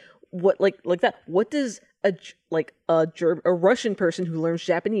just like, what, like that? What does a Russian person who learns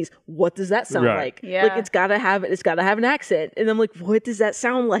Japanese, what does that sound Right. like? Yeah. Like it's gotta have an accent. And I'm like, what does that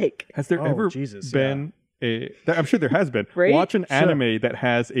sound like? Has there Oh, ever Jesus, been I'm sure there has been. Right? Watch an anime that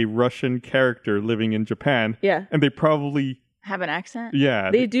has a Russian character living in Japan. Yeah. And they probably, have an accent. yeah.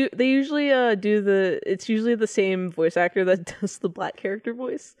 They usually it's usually the same voice actor that does the black character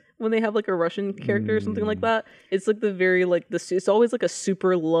voice when they have like a Russian character or something like that. It's like the very like it's always like a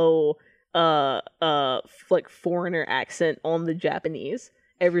super low like foreigner accent on the Japanese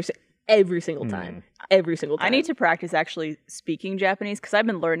every single time. Every single time. I need to practice actually speaking Japanese because I've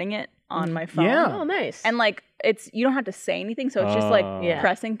been learning it on my phone. Yeah. Oh, nice. And like you don't have to say anything, so it's just like Yeah.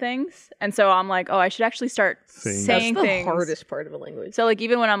 pressing things. And so I'm like, oh, I should actually start Saying that's saying the things. hardest part of a language. So like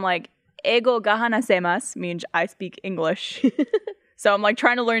even when I'm like ego gahana semasu means I speak English. So I'm like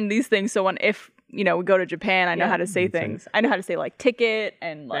trying to learn these things so if we go to Japan, I know how to say things. I know how to say like ticket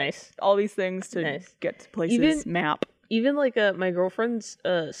and like Nice. all these things to Nice. get to places. Map. Even like my girlfriend's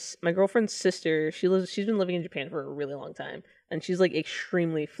sister, she's been living in Japan for a really long time, and she's like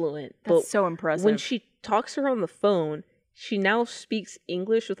extremely fluent. That's so impressive. When she talks to her on the phone, she now speaks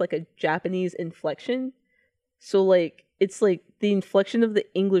English with like a Japanese inflection. So like it's like the inflection of the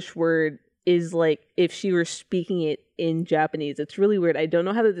English word is like if she were speaking it in Japanese. It's really weird. I don't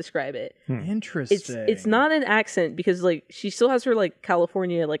know how to describe it. Interesting. It's not an accent because like she still has her like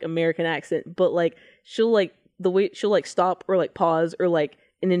California like American accent, but like she'll like the way she'll like stop or like pause or like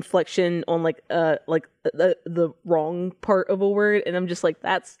an inflection on like the wrong part of a word, and I'm just like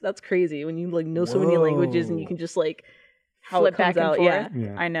that's crazy when you like know so many languages and you can just like how flip it comes back and out. forth.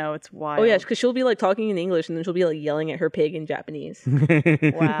 Yeah. I know, it's wild. Oh yeah, because she'll be like talking in English and then she'll be like yelling at her pig in Japanese.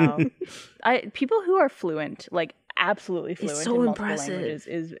 Wow. People who are fluent, like absolutely fluent so in multiple impressive. languages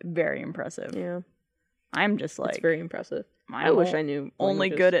is very impressive. Yeah, I'm just like it's very impressive. I'm I wish I knew only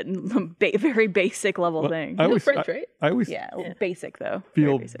languages. good at very basic level things. I You know always, French, right? I always Yeah, basic though. Very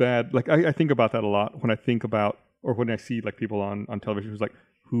feel basic. bad. Like I think about that a lot when I think about or when I see like people on television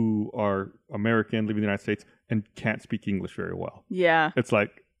who are American living in the United States and can't speak English very well. Yeah. It's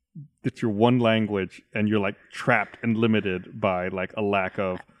like it's your one language and you're like trapped and limited by like a lack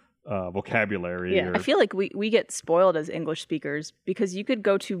of vocabulary. Yeah. or, I feel like we get spoiled as English speakers because you could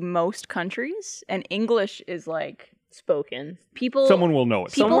go to most countries and English is like Spoken. people someone will know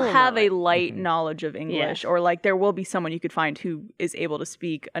it. people Someone will have know a it. light knowledge of English or like there will be someone you could find who is able to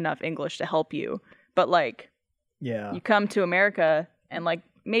speak enough English to help you. But like Yeah. you come to America and like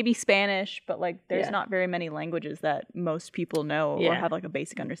maybe Spanish, but like there's Yeah. not very many languages that most people know or Yeah. have like a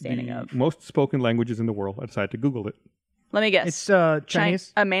basic understanding The of. most spoken languages in the world. I decided to Google it. Let me guess. It's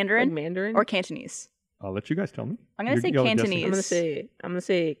Chinese. Mandarin Like Mandarin? or Cantonese. I'll let you guys tell me. I'm gonna say y'all are guessing. Cantonese. I'm gonna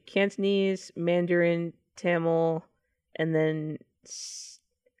say Cantonese, Mandarin, Tamil, and then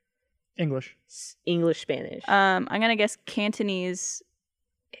English. English, Spanish. I'm gonna guess Cantonese.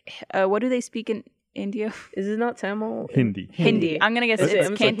 What do they speak in India? Is it not Tamil? Hindi. Hindi. I'm gonna guess That's it. it's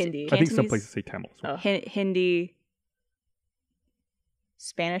I'm gonna say Hindi. Hindi. I think some places say Tamil as well. Hindi,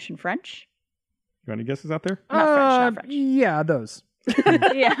 Spanish, and French. You got any guesses out there? Not French, not French. Yeah, those.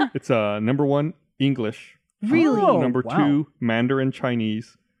 Yeah. It's number 1, English. Really? Number wow. 2, Mandarin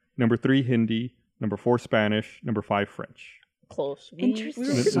Chinese. Number 3, Hindi. Number 4, Spanish. Number 5, French. Close. Interesting. We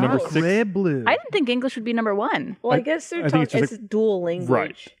were so Number close. 6. Sacre bleu. I didn't think English would be number one. Well, I I- guess they're I think it's talking. just It's dual language.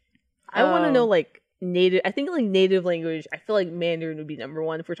 Right. I want to Oh. know like native. I think like native language. I feel like Mandarin would be number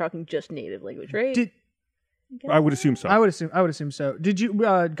one if we're talking just native language, right? Did I would assume so. I would assume so. Did you,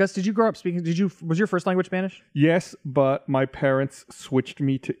 Gus? Did you grow up speaking? Was your first language Spanish? Yes, but my parents switched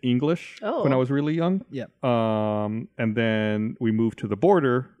me to English Oh. when I was really young. Yeah. And then we moved to the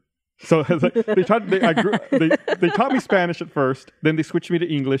border. So they taught they taught me Spanish at first. Then they switched me to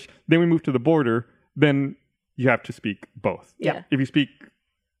English. Then we moved to the border. Then you have to speak both. Yeah. If you speak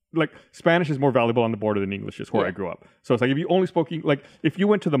like Spanish is more valuable on the border than English is where Yeah. I grew up. So it's like if you only spoke like if you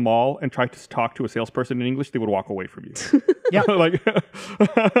went to the mall and tried to talk to a salesperson in English, they would walk away from you. Yeah. like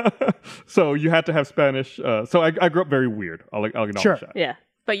so you had to have Spanish. So I grew up very weird. I'll acknowledge Sure. that. Yeah.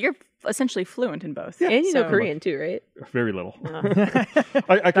 But you're essentially fluent in both. And you know So- Korean too, right? Very little.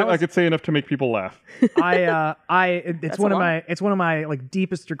 I could say enough to make people laugh. It's That's one a of lot. my like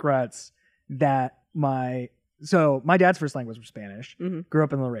deepest regrets that my dad's first language was Spanish. Grew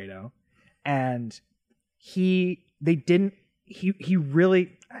up in Laredo, and he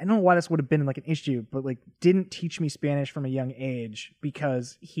really, I don't know why this would have been like an issue, but like didn't teach me Spanish from a young age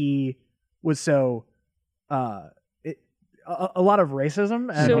because he was so a lot of racism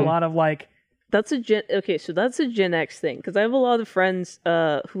and So- a lot of like That's a Gen X thing, because I have a lot of friends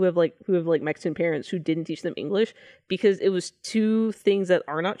who have Mexican parents who didn't teach them English because it was two things that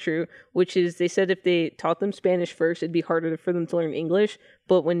are not true, which is they said if they taught them Spanish first, it'd be harder for them to learn English.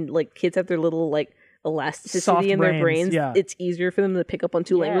 But when like kids have their little like elasticity Soft in their brains, brains, yeah. it's easier for them to pick up on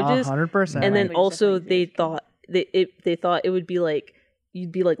two Yeah. languages. 100%. And then Language also definitely they thought they thought it would be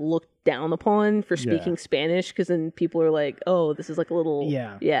you'd be like looked down upon for speaking Spanish, because then people are like, oh, this is like a little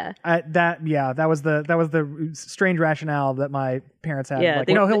yeah. that was the strange rationale that my parents had. Yeah, like,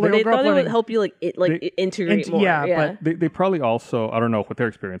 they, no, he'll they grow up thought it would learning. help you integrate more. yeah, but They probably also, I don't know what their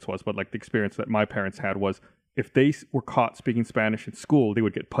experience was, but like the experience that my parents had was if they were caught speaking Spanish in school, they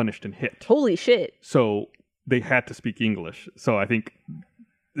would get punished and hit. Holy shit. So they had to speak English. So I think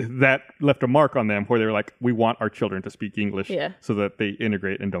that left a mark on them where they were like, we want our children to speak English Yeah. so that they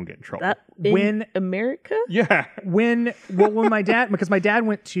integrate and don't get in trouble. That in When- America? yeah. when my dad, because my dad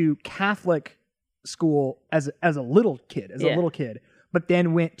went to Catholic school as a little kid, but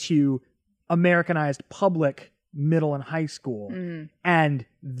then went to Americanized public middle and high school, and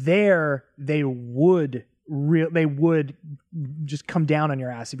there they would just come down on your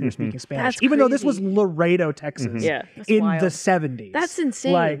ass if you were speaking Spanish, That's even though this was crazy. Laredo, Texas, Yeah. That's in wild. the 70s. That's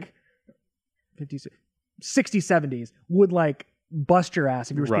insane. Like 50s, 60s, 70s would like bust your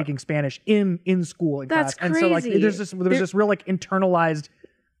ass if you were Right. speaking Spanish in school in That's class. And so like crazy. there's this real like internalized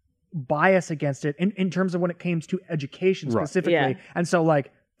bias against it in terms of when it came to education Right. specifically. Yeah. And so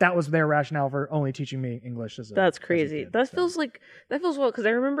like that was their rationale for only teaching me English as a That's as a crazy. kid. That So, feels well, because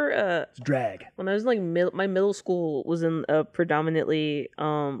I remember it's drag. when I was like my middle school was in a predominantly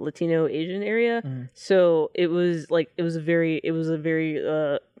Latino Asian area, so it was a very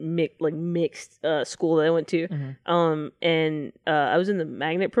mixed school that I went to, and I was in the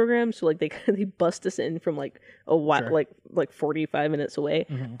magnet program, so like they bussed us in from like a while, Sure. like 45 minutes away,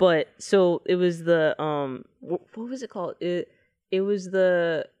 but so it was the what was it called? It was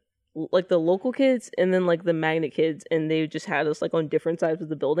the local kids and then like the magnet kids, and they just had us like on different sides of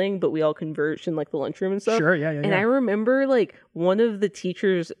the building, but we all converged in like the lunchroom and stuff. Sure, yeah. And I remember like one of the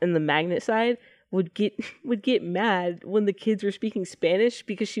teachers in the magnet side would get mad when the kids were speaking Spanish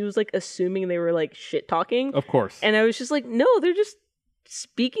because she was like assuming they were like shit talking. Of course. And I was just like, no, they're just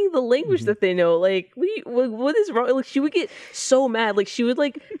speaking the language that they know. Like, what is wrong? Like, she would get so mad. Like, she would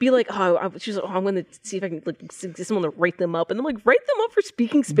like be like, she's like, I'm gonna see if I can like get someone to write them up, and I'm like, write them up for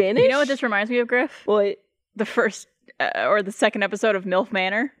speaking Spanish. You know what this reminds me of, Griff? What? The first or the second episode of MILF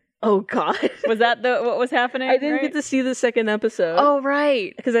Manor. Oh God, Was that what was happening? I didn't right? get to see the second episode. Oh,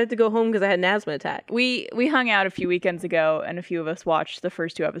 right. because I had to go home because I had an asthma attack. We hung out a few weekends ago, and a few of us watched the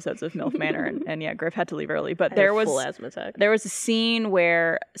first two episodes of MILF Manor, and yeah, Griff had to leave early. But I had there a was full asthma attack. there was a scene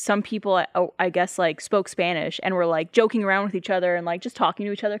where some people, I guess, like spoke Spanish and were like joking around with each other and like just talking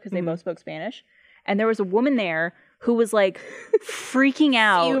to each other because they both spoke Spanish. And there was a woman there who was like freaking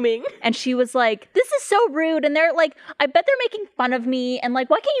out. Fuming. And she was like, "This is so rude." And they're like, "I bet they're making fun of me." And like,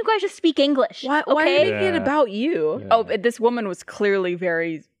 "Why can't you guys just speak English?" Why are Okay. they making it about you? Oh, but this woman was clearly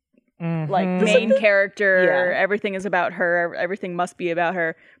very like Mhm. main character. Yeah. Everything is about her. Everything must be about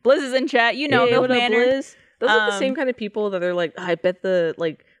her. Blizz is in chat. You know, Hey, MILF what up, Manor. Liz? Those are the Um, same kind of people that are like, I bet the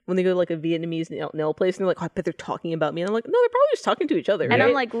like when they go to like a Vietnamese nail place and they're like, I bet they're talking about me. And I'm like, no, they're probably just talking to each other. And right?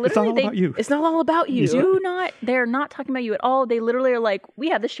 I'm like, it's all literally, about you. it's not all about you. they're not talking about you at all. They literally are like, we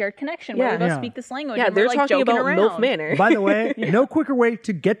have this shared connection where Yeah. we both Yeah. speak this language. Yeah, and they're we're, like, talking joking about around. MILF Manor. By the way, no quicker way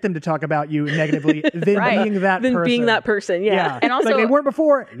to get them to talk about you negatively than Right. being that Than person. being that person. Yeah. And also- like they weren't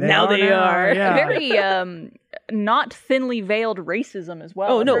before. Now they are. Yeah. Very not thinly veiled racism as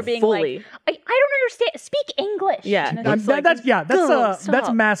well. Oh, no, for being fully. like, I don't understand. Speak English. Yeah. And it's Um, just like, that's girl, that's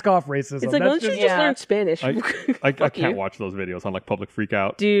stop. mask off racism. It's like, why That's don't you just- just Yeah. learn Spanish? I Fuck can't you. watch those videos on like Public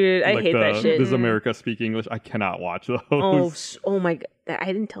Freakout. Dude, I like hate that shit. Does America Speak English? I cannot watch those. Oh my god. I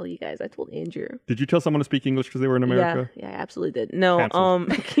didn't tell you guys. I told Andrew. Did you tell someone to speak English because they were in America? Yeah, I absolutely did. No,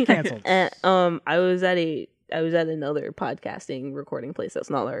 Canceled. Canceled. I was at a at another podcasting recording place that's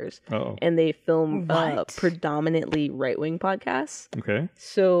not ours, Oh, and they film What? predominantly right-wing podcasts. okay.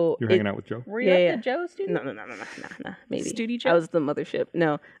 So You're hanging out with Joe. Were you Yeah, at yeah. the Joe studio? No, maybe. Studio I was the mothership.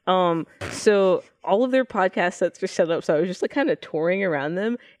 No. So all of their podcast sets are set up, so I was just like kind of touring around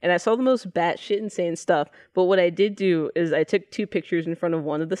them, and I saw the most batshit insane stuff. But what I did do is I took 2 pictures in front of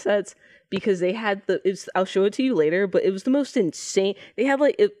one of the sets because they had I'll show it to you later, but it was the most insane. They had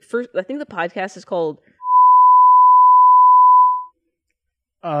like first. I think the podcast is called.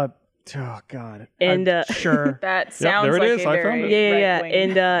 Oh God. And, sure. That sounds there it like is. a I very found Yeah. right-wing-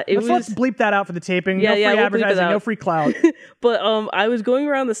 And it Let's was. bleep that out for the taping. Yeah, no yeah, free we'll bleep it advertising, no out. free clout. But I was going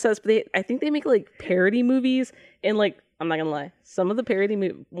around the sets, but I think they make like parody movies, and like I'm not gonna lie, some of the parody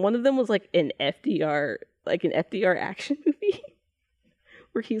one of them was like an FDR action movie,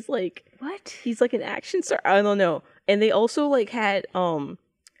 where he's like an action star. I don't know. And they also like had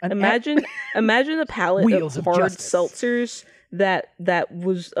imagine a palette Wheels of of hard Justice. seltzers that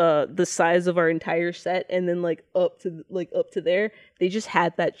was the size of our entire set, and then like up to there. They just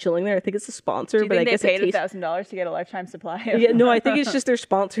had that chilling there. I think it's a sponsor, Do you but think I guess they it paid tastes. $1,000 to get a lifetime supply? Yeah, no, I think it's just their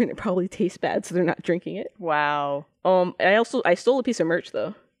sponsor, and it probably tastes bad, so they're not drinking it. Wow. I stole a piece of merch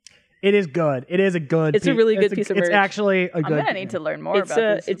though. It is good. It is a good. It's a really good piece of It's merch. actually a I'm good. gonna need to learn more It's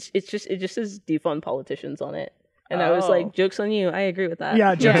about this. it just says defund politicians on it, and I was like, jokes on you. I agree with that.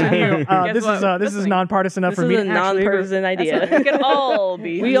 Yeah, jokes on you. Guess This what? is this is nonpartisan enough This for is me a to actually agree. nonpartisan idea. We can all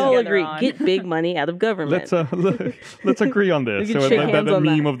be. We all together agree. on. Get big money out of government. Let's agree on this. We can So shake the hands on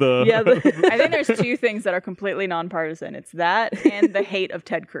meme that. of the Yeah. I think there's 2 things that are completely nonpartisan. It's that and the hate of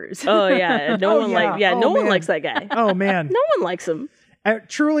Ted Cruz. Oh yeah, no Oh, one yeah. Oh, no one man. likes that guy. Oh man. No one likes him.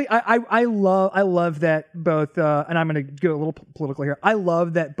 Truly, I love that both, and I'm going to go a little political here. I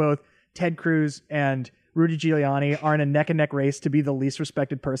love that both Ted Cruz and Rudy Giuliani are in a neck and neck race to be the least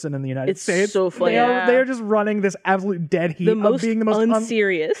respected person in the United It's States. so funny. They are just running this absolute dead heat The of most being the most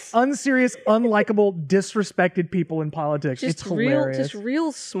unserious. unserious, unlikable, disrespected people in politics. It's hilarious.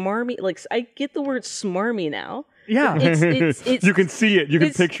 real smarmy. Like I get the word smarmy now. Yeah. It's you can see it. You can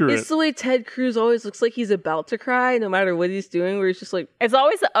it's, picture it's it. the way Ted Cruz always looks like he's about to cry, no matter what he's doing. Where he's just like, It's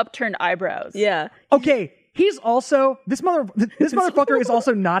always the upturned eyebrows. yeah, Okay, he's also this motherfucker is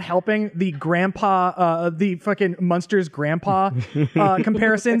also not helping the grandpa, the fucking Munsters grandpa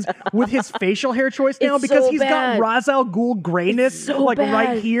comparisons with his facial hair choice now It's because so he's bad. got Ra's al Ghul grayness It's so like bad.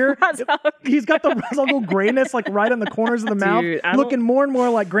 right here. He's got the Ra's al Ghul grayness like right on the corners of the mouth, Dude, I looking more and more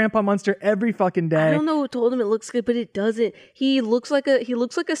like Grandpa Munster every fucking day. I don't know who told him it looks good, but it doesn't. He looks like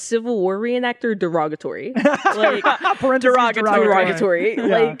a Civil War reenactor, derogatory, like Parentheses, derogatory, Yeah.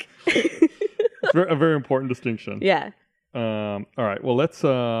 like It's a very important distinction. yeah, All right. Well, let's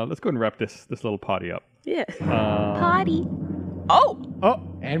go and wrap this little potty up. yeah. Potty. Oh.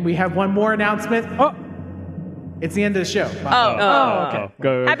 Oh, And we have one more announcement. oh, It's the end of the show. Bye. Oh. okay.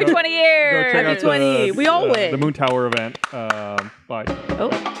 Go, Happy go- 20 go years. check Happy out 20. We all win. The Moon Tower event. Bye. Oh,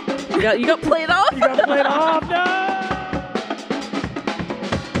 you got played off. you got played off. No.